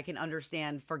that, but I can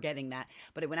understand forgetting that.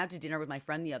 But I went out to dinner with my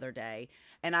friend the other day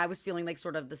and I was feeling like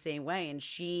sort of the same way. And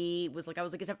she was like,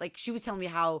 she was telling me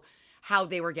how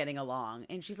they were getting along.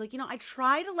 And she's like, I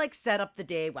try to like set up the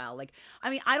day well. Like, I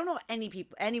mean, I don't know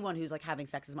anyone who's like having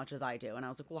sex as much as I do. And I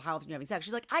was like, well, how often are you having sex?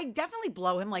 She's like, I definitely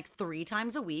blow him like 3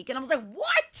 times a week. And I was like,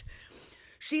 what?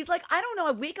 She's like, I don't know.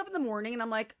 I wake up in the morning and I'm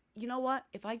like, you know what?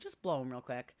 If I just blow him real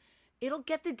quick, it'll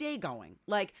get the day going.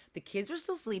 Like, the kids are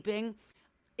still sleeping.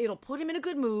 It'll put him in a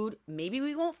good mood. Maybe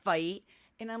we won't fight.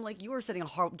 And I'm like, you are setting a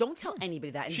horrible. Don't tell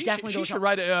anybody that. And She definitely don't should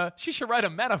tell. she should write a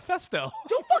manifesto.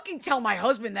 Don't fucking tell my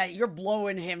husband that you're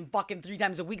blowing him fucking 3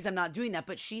 times a week 'cause I'm not doing that.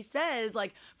 But she says,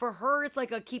 like, for her, it's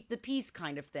like a keep the peace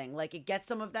kind of thing. Like, it gets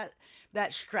some of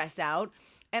that stress out.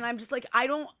 And I'm just like, I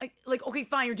don't, like, okay,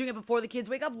 fine, you're doing it before the kids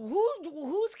wake up.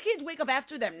 Whose kids wake up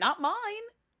after them? Not mine.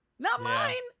 Not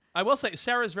mine. I will say,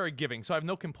 Sarah's very giving, so I have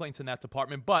no complaints in that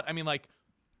department. But, I mean, like,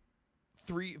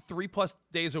 three plus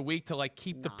days a week to, like,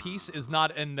 keep the peace is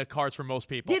not in the cards for most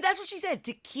people. Yeah, that's what she said,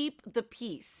 to keep the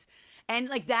peace. And,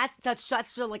 like, that's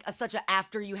such a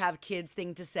after you have kids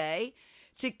thing to say,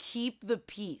 to keep the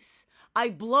peace. I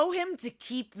blow him to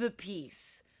keep the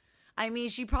peace. I mean,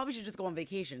 she probably should just go on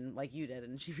vacation like you did,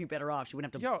 and she'd be better off. She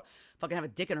wouldn't have to fucking have a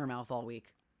dick in her mouth all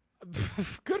week.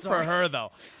 Good for her,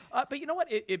 though. But you know what?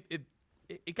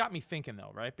 It got me thinking,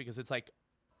 though, right? Because it's like,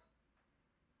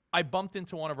 I bumped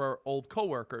into one of our old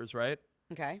coworkers, right?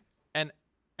 Okay. And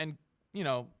you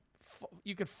know,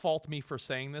 you could fault me for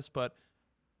saying this, but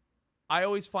I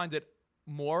always find it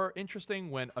more interesting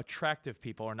when attractive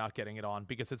people are not getting it on,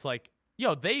 because it's like,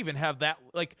 they even have that,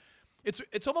 like,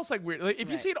 it's almost like weird. Like, if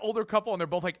you see an older couple and they're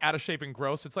both like out of shape and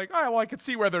gross, it's like, all right, well, I could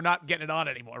see where they're not getting it on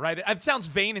anymore, right? It sounds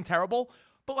vain and terrible,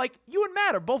 but like, you and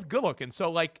Matt are both good looking, so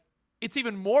like, it's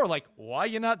even more like, why are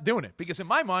you not doing it? Because in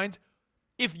my mind,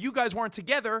 if you guys weren't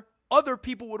together, other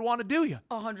people would want to do you.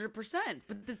 100%.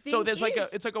 But the thing so there's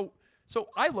is, so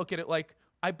I look at it like,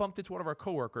 I bumped into one of our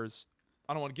coworkers.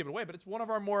 I don't want to give it away, but it's one of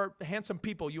our more handsome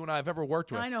people you and I have ever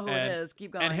worked with. I know who it is.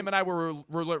 Keep going. And him and I were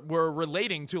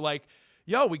relating to, like,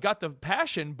 we got the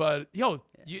passion, but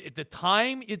at the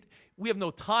time, we have no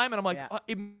time. And I'm like,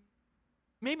 it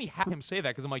made me have him say that,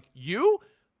 because I'm like, you?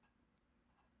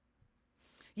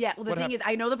 Yeah, well, the thing is,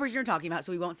 I know the person you're talking about,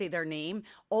 so we won't say their name.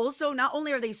 Also, not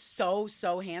only are they so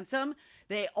handsome,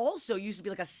 they also used to be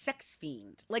like a sex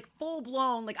fiend. Like,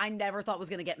 full-blown, like, I never thought was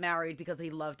going to get married because they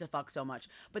love to fuck so much.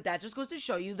 But that just goes to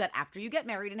show you that after you get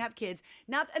married and have kids,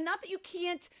 not that you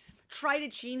can't try to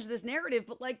change this narrative,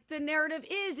 but, like, the narrative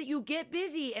is that you get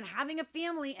busy, and having a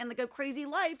family and, like, a crazy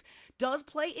life does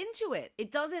play into it.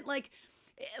 It doesn't, like,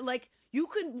 you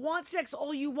can want sex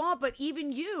all you want, but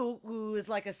even you, who is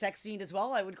like a sex fiend as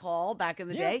well, I would call back in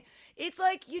the day, it's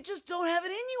like you just don't have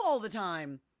it in you all the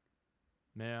time.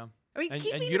 Yeah. I mean,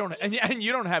 and you don't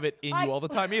have it in you all the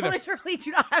time either. I literally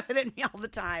do not have it in me all the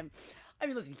time. I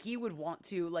mean, listen, he would want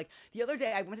to, like, the other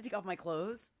day I went to take off my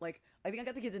clothes. Like, I think I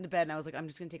got the kids into bed and I was like, I'm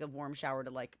just going to take a warm shower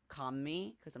to, like, calm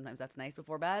me, because sometimes that's nice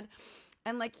before bed.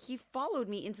 And, like, he followed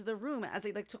me into the room as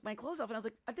I, like, took my clothes off, and I was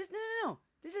like, no.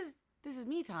 This is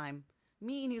me time.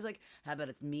 Me. And he was like, how about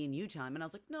it's me and you time? And I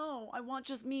was like, no, I want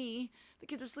just me. The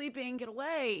kids are sleeping. Get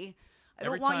away. I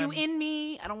don't want you in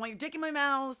me. I don't want your dick in my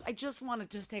mouth. I just want to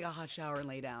just take a hot shower and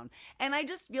lay down. And I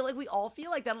just feel like we all feel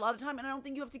like that a lot of the time. And I don't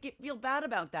think you have to feel bad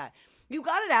about that. You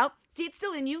got it out. See, it's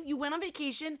still in you. You went on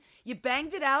vacation. You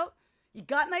banged it out. You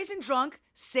got nice and drunk.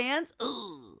 Sans. I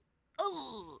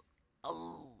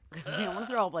don't want to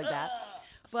throw up like that.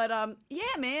 But, yeah,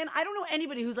 man, I don't know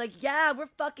anybody who's like, yeah, we're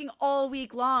fucking all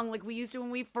week long like we used to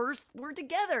when we first were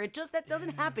together. It just, that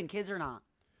doesn't happen, kids or not.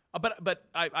 But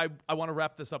I want to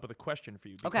wrap this up with a question for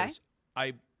you. Because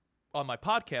on my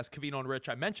podcast, Covino and Rich,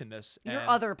 I mentioned this. Your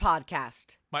other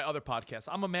podcast. My other podcast.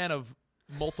 I'm a man of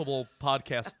multiple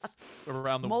podcasts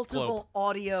around the globe. Multiple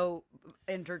audio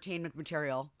entertainment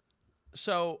material.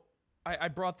 So I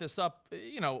brought this up,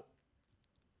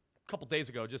 couple days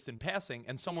ago, just in passing,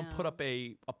 and someone put up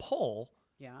a poll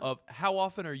of how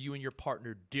often are you and your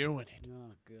partner doing it.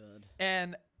 Oh, good.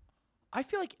 And I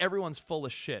feel like everyone's full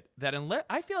of shit. That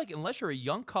unless you're a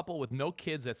young couple with no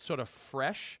kids that's sort of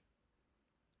fresh,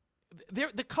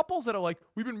 the couples that are like,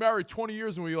 we've been married 20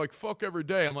 years and we like fuck every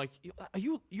day. I'm like,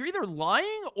 you're either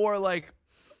lying or like,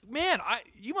 man,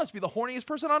 you must be the horniest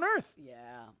person on earth.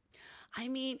 Yeah. I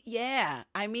mean, yeah.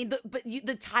 I mean,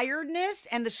 the tiredness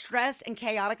and the stress and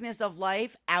chaoticness of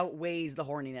life outweighs the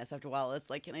horniness after a while. It's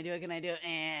like, can I do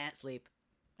it? Sleep.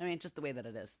 I mean, it's just the way that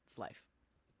it is. It's life.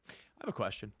 I have a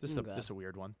question. This is a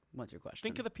weird one. What's your question?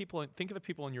 Think of the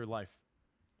people in your life.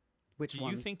 Which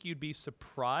ones? Do you think you'd be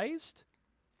surprised,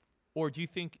 or do you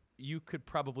think you could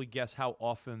probably guess how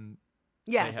often?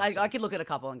 Yes, I could look at a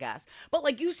couple and guess. But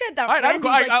like you said, that all friend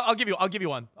right, I'll give you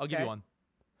one. I'll give you one.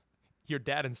 Your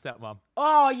dad and stepmom.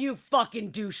 Oh, you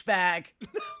fucking douchebag.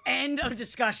 End of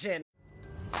discussion.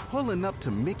 Pulling up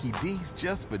to Mickey D's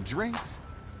just for drinks?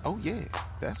 Oh yeah,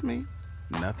 that's me.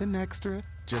 Nothing extra,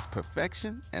 just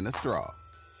perfection and a straw.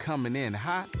 Coming in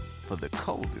hot for the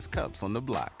coldest cups on the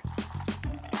block.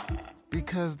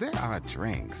 Because there are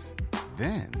drinks.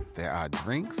 Then there are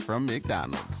drinks from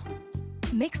McDonald's.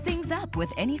 Mix things up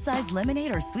with any size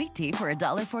lemonade or sweet tea for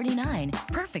 $1.49.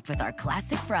 Perfect with our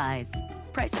classic fries.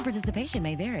 Price and participation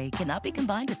may vary. Cannot be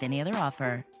combined with any other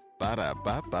offer.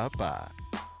 Ba-da-ba-ba-ba.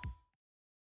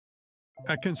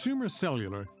 At Consumer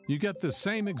Cellular, you get the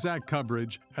same exact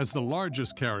coverage as the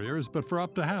largest carriers, but for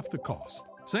up to half the cost.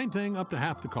 Same thing, up to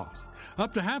half the cost.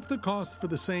 Up to half the cost for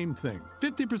the same thing.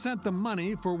 50% the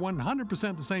money for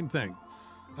 100% the same thing.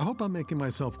 I hope I'm making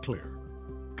myself clear.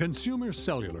 Consumer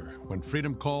Cellular. When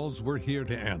freedom calls, we're here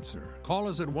to answer. Call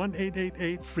us at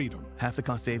 1-888-FREEDOM. Half the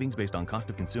cost savings based on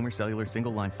cost of Consumer Cellular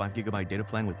single-line 5GB data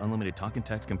plan with unlimited talk and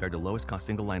text compared to lowest cost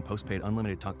single-line postpaid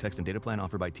unlimited talk, text, and data plan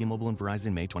offered by T-Mobile and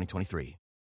Verizon May 2023.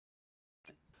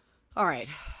 All right.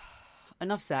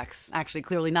 Enough sex. Actually,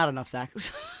 clearly not enough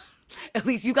sex. At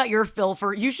least you got your fill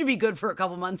you should be good for a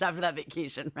couple months after that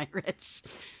vacation, right, Rich?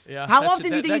 Yeah. How often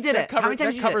do you think you did it? How many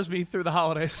times that covers me through the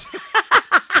holidays.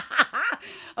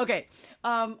 Okay.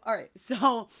 All right.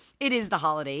 So it is the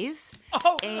holidays.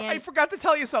 Oh, and I forgot to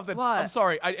tell you something. What? I'm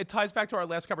sorry. It ties back to our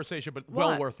last conversation, but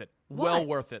well What? worth it. What? Well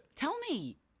worth it. Tell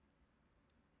me.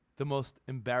 The most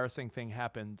embarrassing thing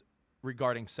happened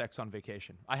regarding sex on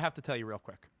vacation. I have to tell you real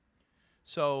quick.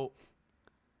 So,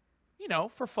 you know,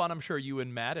 for fun, I'm sure you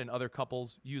and Matt and other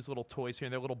couples use little toys here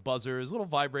and there, little buzzers, little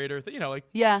vibrator, like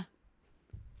Yeah.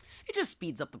 It just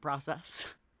speeds up the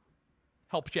process.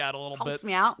 helps you out a little Helps bit.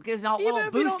 me out. Gives me a Even little if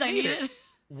you boost don't I need needed. it.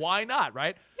 Why not,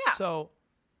 right? Yeah. So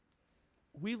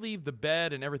we leave the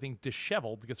bed and everything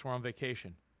disheveled because we're on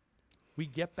vacation. We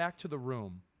get back to the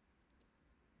room.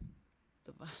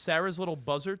 Sarah's little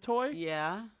buzzer toy,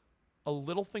 Yeah. a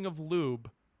little thing of lube,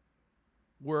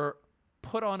 were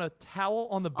put on a towel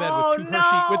on the bed Oh,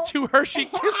 with two Hershey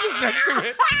kisses next to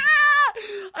it.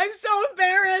 I'm so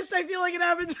embarrassed. I feel like it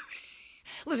happened to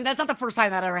me. Listen, that's not the first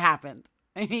time that ever happened.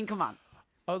 I mean, come on.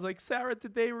 I was like, Sarah,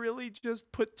 did they really just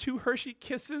put two Hershey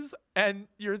kisses and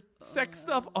your sex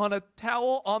stuff on a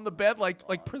towel on the bed,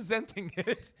 like presenting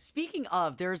it? Speaking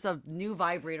of, there's a new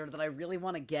vibrator that I really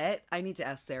want to get. I need to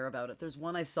ask Sarah about it. There's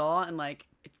one I saw and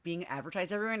it's being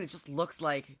advertised everywhere and it just looks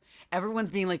like everyone's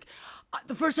being like,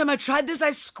 the first time I tried this,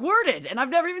 I squirted and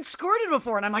I've never even squirted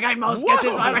before. And I'm like, I must get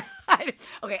this vibrator.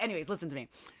 Okay, anyways, listen to me.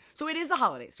 So it is the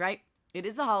holidays, right? It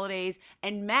is the holidays,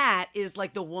 and Matt is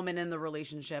like the woman in the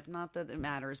relationship. Not that it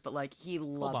matters, but he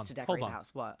loves to decorate the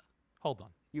house. What? Hold on.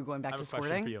 You're going back I have to a question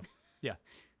squirting? for you. Yeah.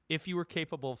 If you were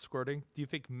capable of squirting, do you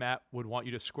think Matt would want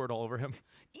you to squirt all over him?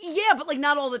 Yeah, but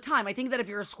not all the time. I think that if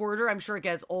you're a squirter, I'm sure it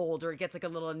gets old or it gets a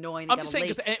little annoying. I'm just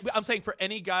saying, I'm saying for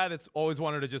any guy that's always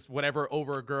wanted to just whatever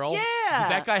over a girl, Yeah. does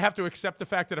that guy have to accept the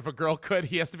fact that if a girl could,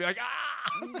 he has to be like,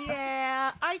 ah?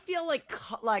 Yeah, I feel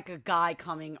like a guy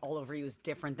coming all over you is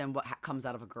different than what comes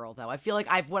out of a girl, though. I feel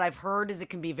like what I've heard is it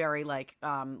can be very like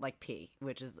pee,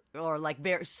 which is or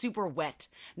very super wet,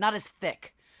 not as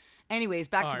thick. Anyways,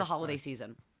 back to the holiday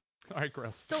season. All right,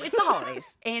 gross. So it's the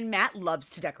holidays, and Matt loves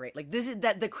to decorate.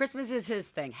 The Christmas is his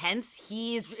thing. Hence,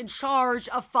 he's in charge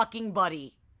of fucking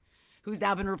Buddy, who's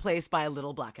now been replaced by a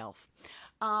little black elf.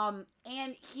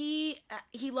 And he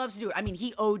loves to do it. I mean,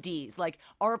 he ODs.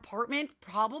 Our apartment,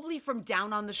 probably from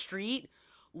down on the street,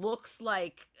 looks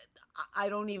like I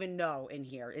don't even know in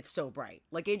here. It's so bright.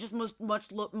 It just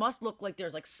must look like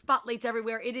there's spotlights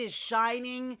everywhere. It is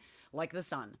shining like the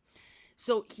sun.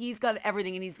 So he's got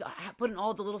everything, and he's put in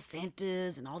all the little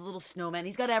Santas and all the little snowmen.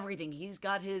 He's got everything. He's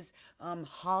got his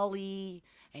holly,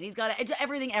 and he's got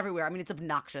everything everywhere. I mean, it's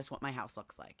obnoxious what my house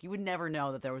looks like. You would never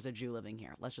know that there was a Jew living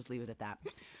here. Let's just leave it at that.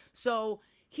 So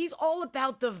he's all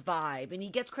about the vibe, and he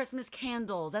gets Christmas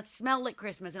candles that smell like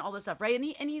Christmas and all this stuff, right?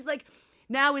 And he's like,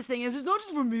 now his thing is, it's not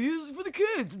just for me, it's for the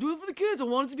kids. Do it for the kids. I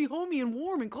want it to be homey and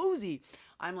warm and cozy.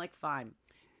 I'm like, fine.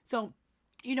 So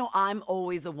I'm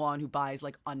always the one who buys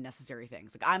unnecessary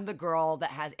things. I'm the girl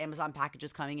that has Amazon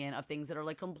packages coming in of things that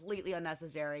are completely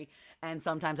unnecessary. And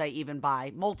sometimes I even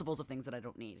buy multiples of things that I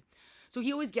don't need. So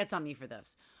he always gets on me for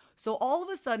this. So all of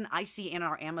a sudden I see in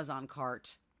our Amazon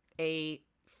cart a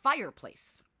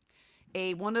fireplace.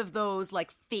 One of those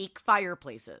fake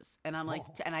fireplaces. And I'm like,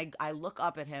 and I look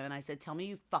up at him and I said, tell me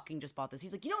you fucking just bought this.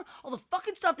 He's like, you know what? All the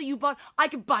fucking stuff that you bought, I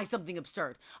could buy something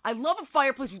absurd. I love a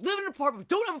fireplace. We live in an apartment.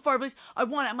 We don't have a fireplace. I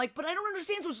want it. I'm like, but I don't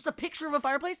understand. So it's just a picture of a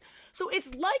fireplace. So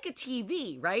it's like a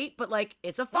TV, right? But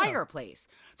it's a fireplace.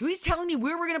 So he's telling me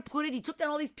where we're going to put it. He took down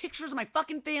all these pictures of my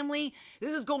fucking family.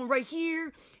 This is going right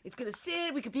here. It's going to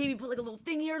sit. We could maybe put a little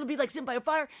thing here. It'll be sitting by a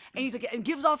fire. And he's like, and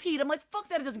gives off heat. I'm like, fuck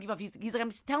that. It doesn't give off heat. He's like,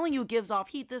 I'm telling you, it gives off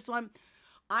heat. This one,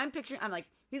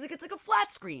 he's like, it's like a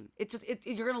flat screen. It's just,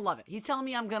 you're going to love it. He's telling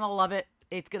me I'm going to love it.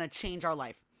 It's going to change our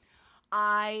life.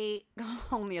 I got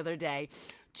home the other day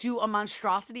to a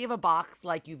monstrosity of a box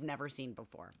like you've never seen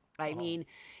before. I mean,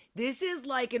 this is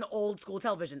like an old school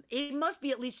television. It must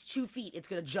be at least 2 feet. It's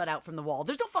going to jut out from the wall.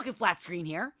 There's no fucking flat screen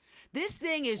here. This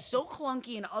thing is so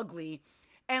clunky and ugly,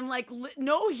 and like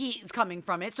no heat is coming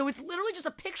from it. So it's literally just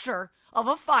a picture of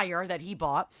a fire that he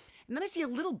bought. And then I see a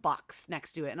little box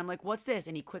next to it, and I'm like, what's this?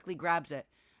 And he quickly grabs it.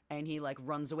 And he like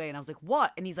runs away, and I was like,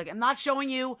 what? And he's like, I'm not showing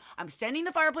you. I'm sending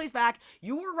the fireplace back.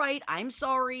 You were right. I'm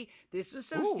sorry. This was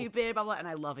so stupid, blah, blah. And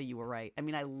I love it. You were right. I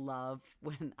mean, I love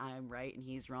when I'm right and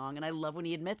he's wrong. And I love when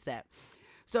he admits it.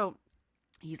 So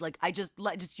he's like,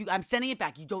 I'm sending it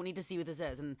back. You don't need to see what this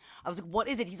is. And I was like, what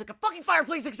is it? He's like, a fucking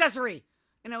fireplace accessory.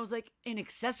 And I was like, an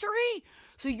accessory?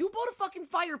 So you bought a fucking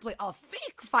fireplace, a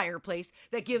fake fireplace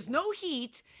that gives no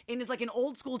heat and is like an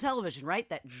old school television, right?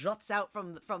 That juts out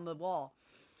from the wall.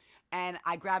 And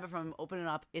I grab it from him, open it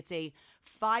up. It's a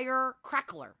fire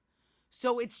crackler.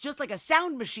 So it's just like a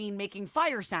sound machine making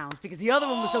fire sounds because the other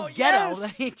one was so ghetto that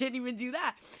he didn't even do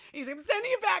that. And he's like, I'm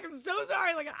sending it back. I'm so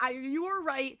sorry. Like, you were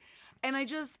right. And I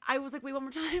was like, wait, one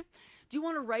more time. Do you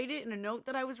want to write it in a note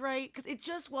that I was right? Because it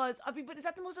just was. I mean, but is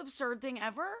that the most absurd thing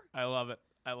ever? I love it.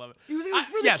 It was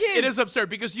for the yes, kids. It is absurd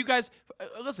because you guys,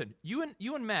 listen, you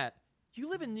and Matt, you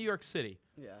live in New York City.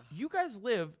 Yeah. You guys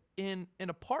live in an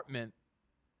apartment.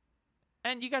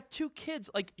 And you got 2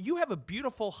 kids. Like, you have a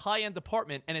beautiful high-end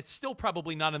apartment, and it's still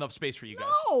probably not enough space for you guys.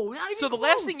 No, not even So the close.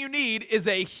 last thing you need is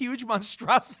a huge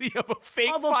monstrosity of a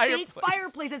fake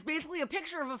fireplace. It's basically a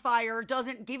picture of a fire.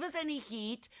 Doesn't give us any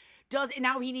heat.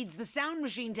 Now he needs the sound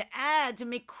machine to add to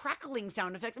make crackling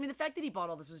sound effects. I mean, the fact that he bought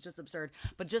all this was just absurd.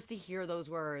 But just to hear those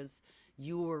words,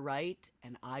 you were right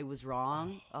and I was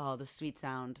wrong. Oh, the sweet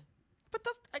sound. But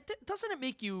doesn't it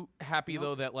make you happy,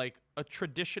 though, that, like, a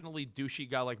traditionally douchey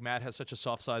guy like Matt has such a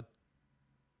soft side?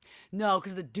 No,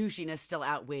 because the douchiness still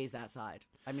outweighs that side.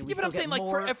 I mean, we still I'm saying, get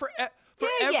more. like, for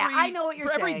Yeah, I know what you're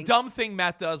for every saying. dumb thing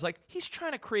Matt does, like, he's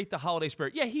trying to create the holiday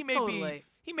spirit. Yeah, he may Totally.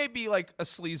 be like a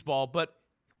sleazeball, but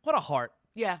what a heart.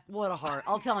 Yeah, what a heart.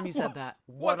 I'll tell him you said that.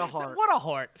 What a heart. What a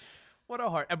heart. What a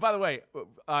heart. And by the way,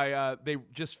 they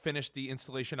just finished the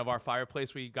installation of our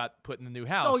fireplace we got put in the new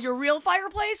house. Oh, your real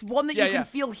fireplace? One that you can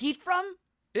feel heat from?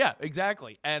 Yeah,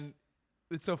 exactly. And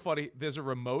it's so funny. There's a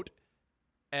remote,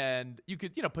 and you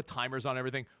could, put timers on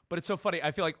everything. But it's so funny.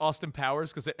 I feel like Austin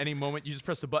Powers because at any moment you just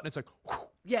press the button, it's like, whoosh,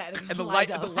 yeah, and the light,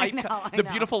 the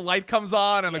beautiful light comes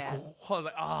on, and Yeah.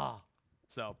 like,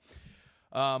 So,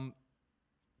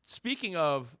 speaking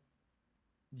of,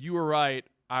 you were right.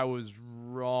 I was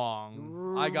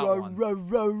wrong. I got one.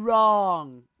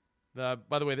 Wrong.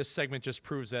 By the way, this segment just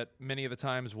proves that many of the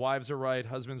times wives are right,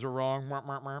 husbands are wrong.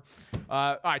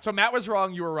 All right, so Matt was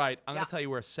wrong, you were right. I'm going to tell you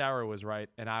where Sarah was right,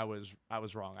 and I was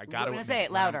wrong. I got to. I'm going to say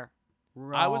it louder.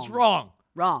 Wrong. I was wrong.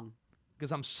 Wrong.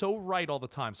 Because I'm so right all the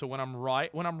time. So when I'm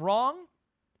wrong,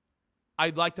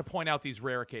 I'd like to point out these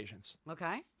rare occasions.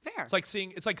 Okay, fair. It's like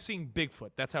seeing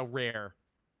Bigfoot. That's how rare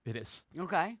it is.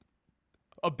 Okay.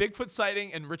 A Bigfoot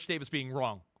sighting and Rich Davis being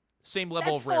wrong. Same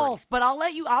level That's of rarity. false, but I'll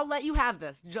let you have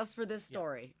this just for this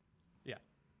story. Yeah.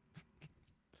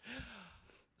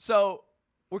 So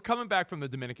we're coming back from the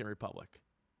Dominican Republic.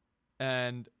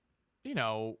 And,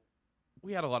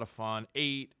 we had a lot of fun.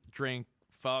 Ate, drank,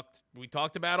 fucked. We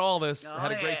talked about all this.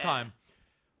 Had a great time.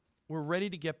 We're ready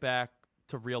to get back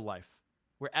to real life.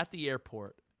 We're at the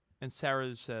airport. And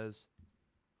Sarah says,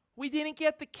 we didn't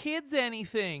get the kids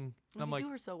anything. And You do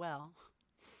her so well.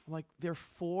 I'm like, they're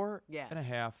 4 Yeah. and a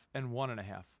half and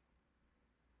 1.5.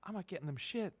 I'm not getting them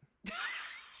shit.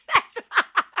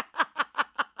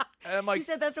 And I'm like, you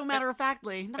said that so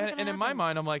matter-of-factly. And in my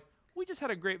mind, I'm like, we just had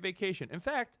a great vacation. In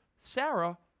fact,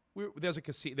 Sarah, there was a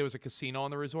casino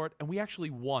on the resort, and we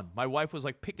actually won. My wife was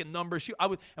like picking numbers.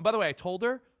 And by the way, I told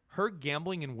her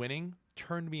gambling and winning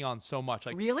turned me on so much.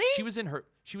 Like, really? She was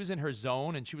in her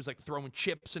zone, and she was like throwing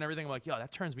chips and everything. I'm like, yo,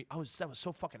 that turns me. That was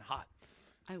so fucking hot.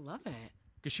 I love it.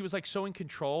 Because she was like so in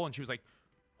control, and she was like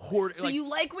hoarding. So you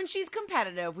like when she's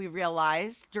competitive, we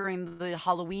realized during the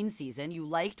Halloween season. You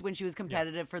liked when she was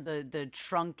competitive for the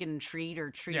trunk and treat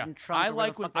or treat and trunk.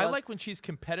 I like when she's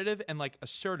competitive and like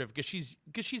assertive because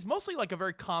she's mostly like a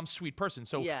very calm, sweet person.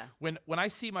 So when I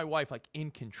see my wife like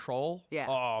in control,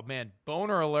 oh man,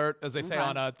 boner alert, as they say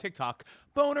on TikTok,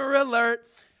 boner alert.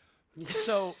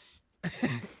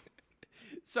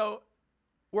 So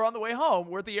we're on the way home.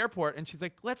 We're at the airport, and she's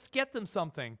like, let's get them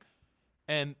something.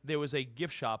 And there was a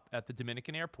gift shop at the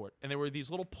Dominican airport, and there were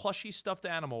these little plushy stuffed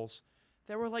animals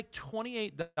that were like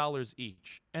 $28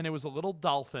 each. And it was a little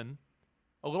dolphin,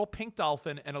 a little pink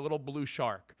dolphin, and a little blue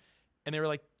shark. And they were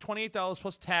like $28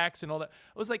 plus tax and all that.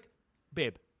 I was like,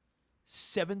 babe,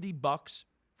 $70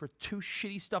 for 2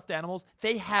 shitty stuffed animals.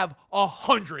 They have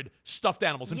 100 stuffed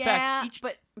animals. In fact, each...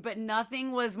 but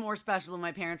nothing was more special when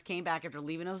my parents came back after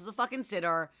leaving us as a fucking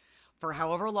sitter for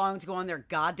however long to go on their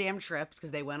goddamn trips, because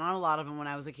they went on a lot of them when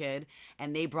I was a kid,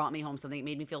 and they brought me home something that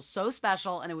made me feel so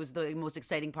special, and it was the most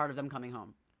exciting part of them coming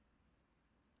home.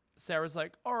 Sarah's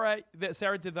like, all right.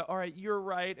 Sarah did the, all right, you're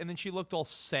right. And then she looked all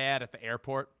sad at the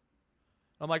airport.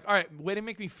 I'm like, all right, way to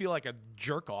make me feel like a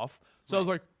jerk off. So I was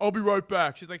like, I'll be right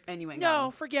back. She's like, and you went, no,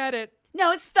 forget it.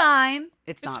 No, it's fine.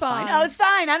 It's not fine. Oh, it's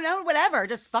fine. I don't know, whatever.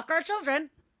 Just fuck our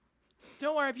children.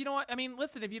 Don't worry. If you don't want, I mean,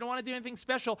 listen, if you don't want to do anything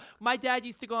special, my dad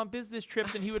used to go on business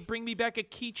trips and he would bring me back a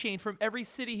keychain from every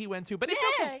city he went to. But it's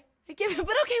okay. But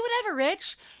okay, whatever,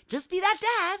 Rich. Just be that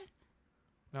dad.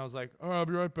 And I was like, all right, I'll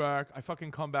be right back. I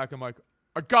fucking come back. I'm like,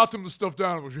 I got them the stuffed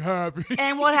animals. You happy?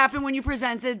 And what happened when you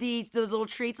presented the little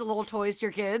treats, the little toys to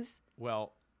your kids?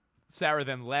 Well, Sarah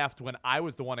then laughed when I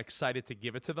was the one excited to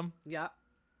give it to them. Yeah.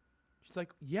 She's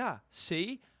like, yeah,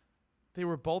 see? They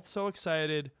were both so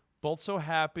excited, both so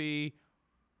happy.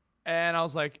 And I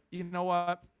was like, you know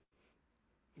what?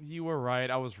 You were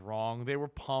right. I was wrong. They were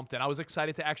pumped, and I was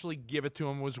excited to actually give it to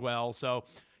them as well. So,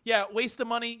 yeah, waste of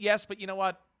money, yes, but you know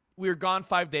what? We were gone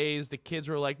 5 days. The kids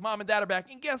were like, Mom and Dad are back.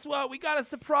 And guess what? We got a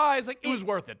surprise. Like, it was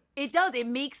worth it. It does. It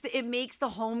makes the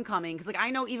homecoming. Because, like,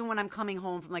 I know even when I'm coming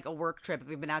home from, like, a work trip, if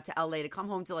we've been out to LA, to come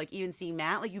home to, like, even see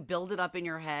Matt, like, you build it up in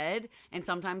your head. And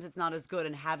sometimes it's not as good.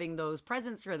 And having those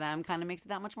presents for them kind of makes it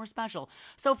that much more special.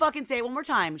 So fucking say it one more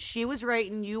time. She was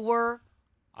right and you were...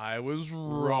 I was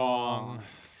wrong.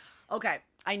 Okay.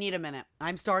 I need a minute.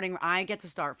 I get to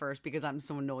start first because I'm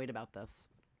so annoyed about this.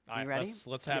 All right, you ready?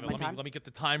 Let's have it. Let me get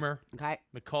the timer. Okay.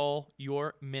 Nicole,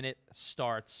 your minute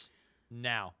starts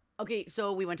now. Okay,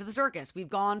 so we went to the circus. We've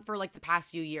gone for like the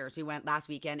past few years. We went last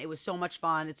weekend. It was so much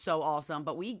fun. It's so awesome.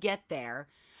 But we get there,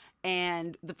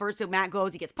 and the first thing Matt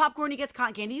goes, he gets popcorn, he gets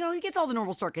cotton candy. You know, he gets all the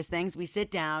normal circus things. We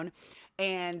sit down,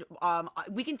 and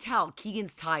we can tell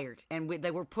Keegan's tired, and they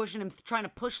were pushing him, trying to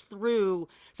push through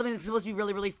something that's supposed to be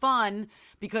really, really fun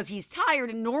because he's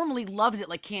tired and normally loves it,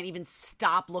 like can't even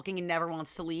stop looking and never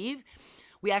wants to leave.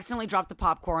 We accidentally dropped the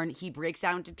popcorn. He breaks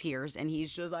out into tears, and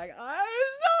he's just like, I'm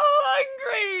so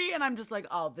hungry. And I'm just like,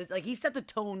 oh, this, like, he set the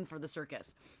tone for the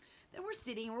circus. Then we're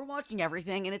sitting and we're watching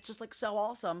everything, and it's just like so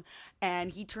awesome. And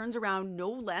he turns around no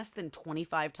less than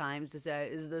 25 times to say,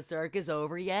 is the circus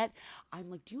over yet?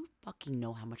 I'm like, do you fucking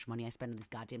know how much money I spend on these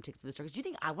goddamn tickets for the circus? Do you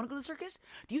think I want to go to the circus?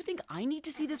 Do you think I need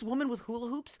to see this woman with hula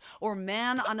hoops or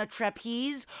man on a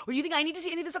trapeze? Or do you think I need to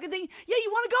see any of this fucking thing? Yeah,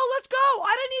 you want to go? Let's go.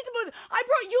 I didn't need to. I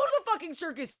brought you to the fucking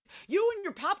circus. You and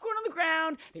your popcorn on the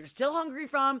ground they were still hungry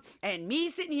from, and me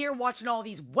sitting here watching all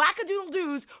these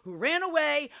wackadoodle-doos who ran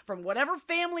away from whatever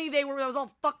family they were that was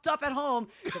all fucked up at home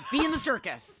to be in the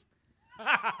circus.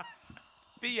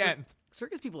 The end.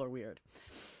 Circus people are weird.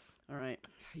 All right.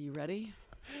 Are you ready?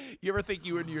 You ever think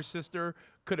you and your sister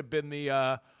could have been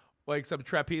the, like, some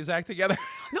trapeze act together?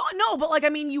 No, but, like, I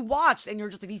mean, you watched, and you're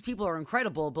just like, these people are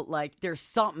incredible, but, like, there's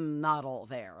something not all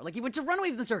there. Like, you went to Runaway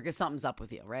from the Circus, something's up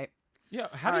with you, right? Yeah,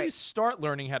 how do you start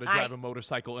learning how to drive a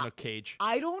motorcycle in a cage?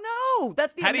 I don't know.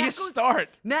 That's the How do you start?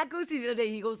 Matt goes to the other day,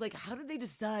 he goes like, how did they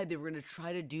decide they were going to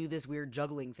try to do this weird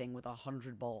juggling thing with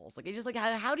 100 balls? Like, it's just like,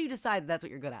 how do you decide that's what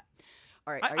you're good at?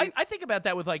 All right. I think about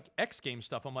that with, like, X Games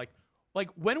stuff. I'm like,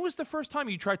 when was the first time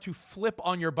you tried to flip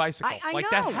on your bicycle? I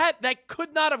like, know. that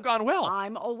could not have gone well.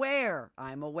 I'm aware.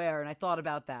 And I thought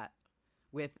about that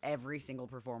with every single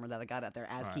performer that I got out there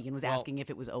as Keegan was asking if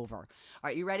it was over. All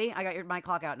right, you ready? I got my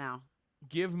clock out now.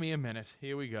 Give me a minute.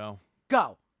 Here we go.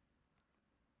 Go.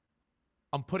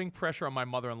 I'm putting pressure on my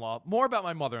mother-in-law. More about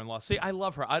my mother-in-law. See, I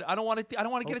love her. I don't want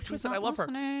to get it twisted. I love her.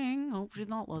 Hope she's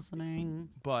not listening.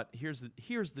 But here's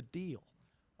the deal.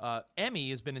 Emmy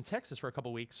has been in Texas for a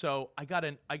couple weeks, so I got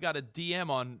a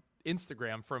DM on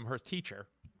Instagram from her teacher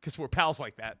because we're pals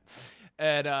like that.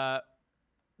 And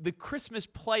the Christmas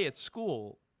play at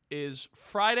school is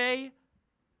Friday.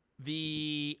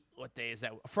 What day is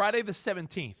that? Friday the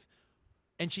 17th.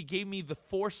 And she gave me the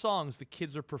 4 songs the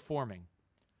kids are performing.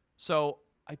 So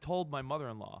I told my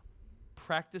mother-in-law,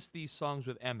 practice these songs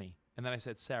with Emmy. And then I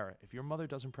said, Sarah, if your mother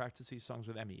doesn't practice these songs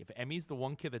with Emmy, if Emmy's the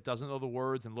one kid that doesn't know the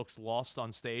words and looks lost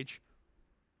on stage,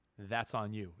 that's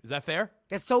on you. Is that fair?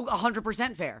 That's so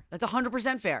 100% fair. That's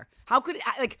 100% fair. How could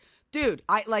dude?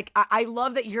 I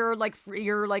love that you're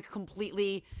like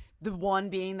completely the one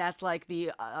being that's like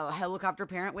the helicopter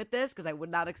parent with this because I would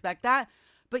not expect that.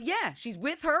 But yeah, she's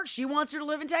with her. She wants her to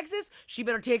live in Texas. She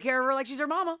better take care of her like she's her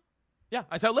mama. Yeah,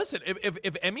 I said, listen,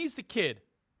 if Emmy's the kid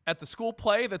at the school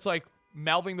play that's like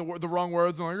mouthing the wrong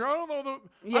words and like I don't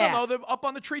know the up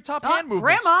on the treetop hand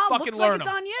movements. Grandma, fucking looks learn like it's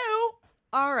them. on you.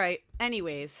 All right.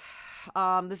 Anyways,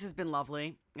 This has been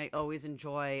lovely. I always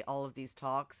enjoy all of these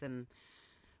talks and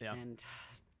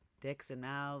dicks and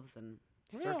mouths and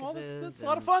circuses. It's a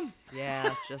lot of fun.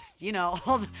 Yeah, just,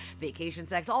 all the vacation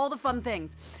sex, all the fun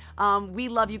things. We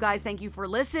love you guys. Thank you for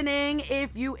listening.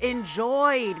 If you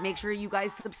enjoyed, make sure you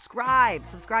guys subscribe.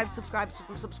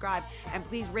 And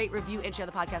please rate, review, and share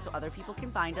the podcast so other people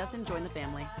can find us and join the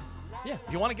family. Yeah,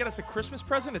 if you want to get us a Christmas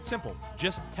present, it's simple.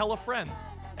 Just tell a friend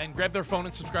and grab their phone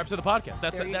and subscribe to the podcast.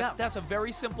 That's a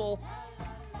very simple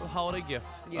holiday gift.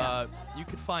 Yeah. You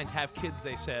could find Have Kids,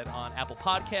 They Said, on Apple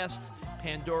Podcasts,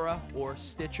 Pandora, or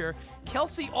Stitcher.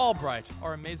 Kelsey Albright,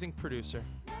 our amazing producer.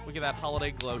 Look at that holiday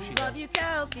glow she has. Love you,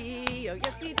 Kelsey. Oh,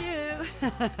 yes, we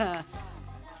do.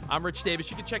 I'm Rich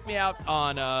Davis. You can check me out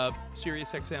on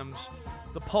SiriusXM's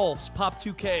The Pulse, Pop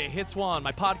 2K, Hits 1,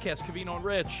 my podcast, Covino and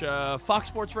Rich, Fox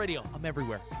Sports Radio. I'm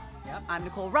everywhere. Yep. I'm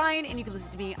Nicole Ryan, and you can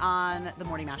listen to me on The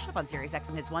Morning Mashup on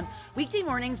SiriusXM Hits 1. Weekday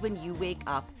mornings when you wake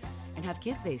up and have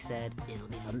kids, they said. It'll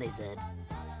be fun, they said.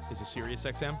 Is a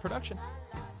SiriusXM production.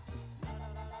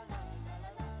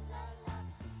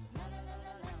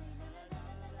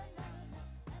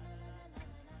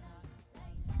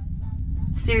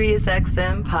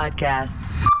 SiriusXM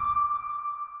Podcasts.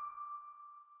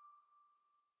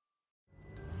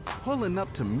 Pulling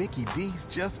up to Mickey D's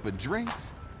just for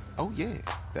drinks? Oh yeah,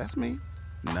 that's me.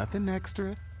 Nothing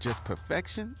extra, just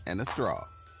perfection and a straw.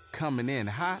 Coming in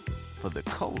hot for the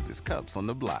coldest cups on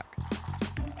the block.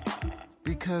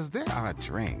 Because there are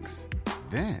drinks.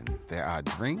 Then there are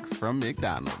drinks from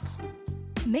McDonald's.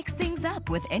 Mix things up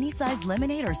with any size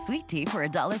lemonade or sweet tea for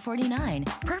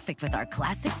 $1.49. Perfect with our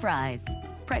classic fries.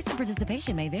 Price and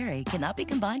participation may vary. Cannot be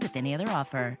combined with any other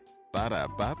offer.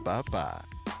 Ba-da-ba-ba-ba.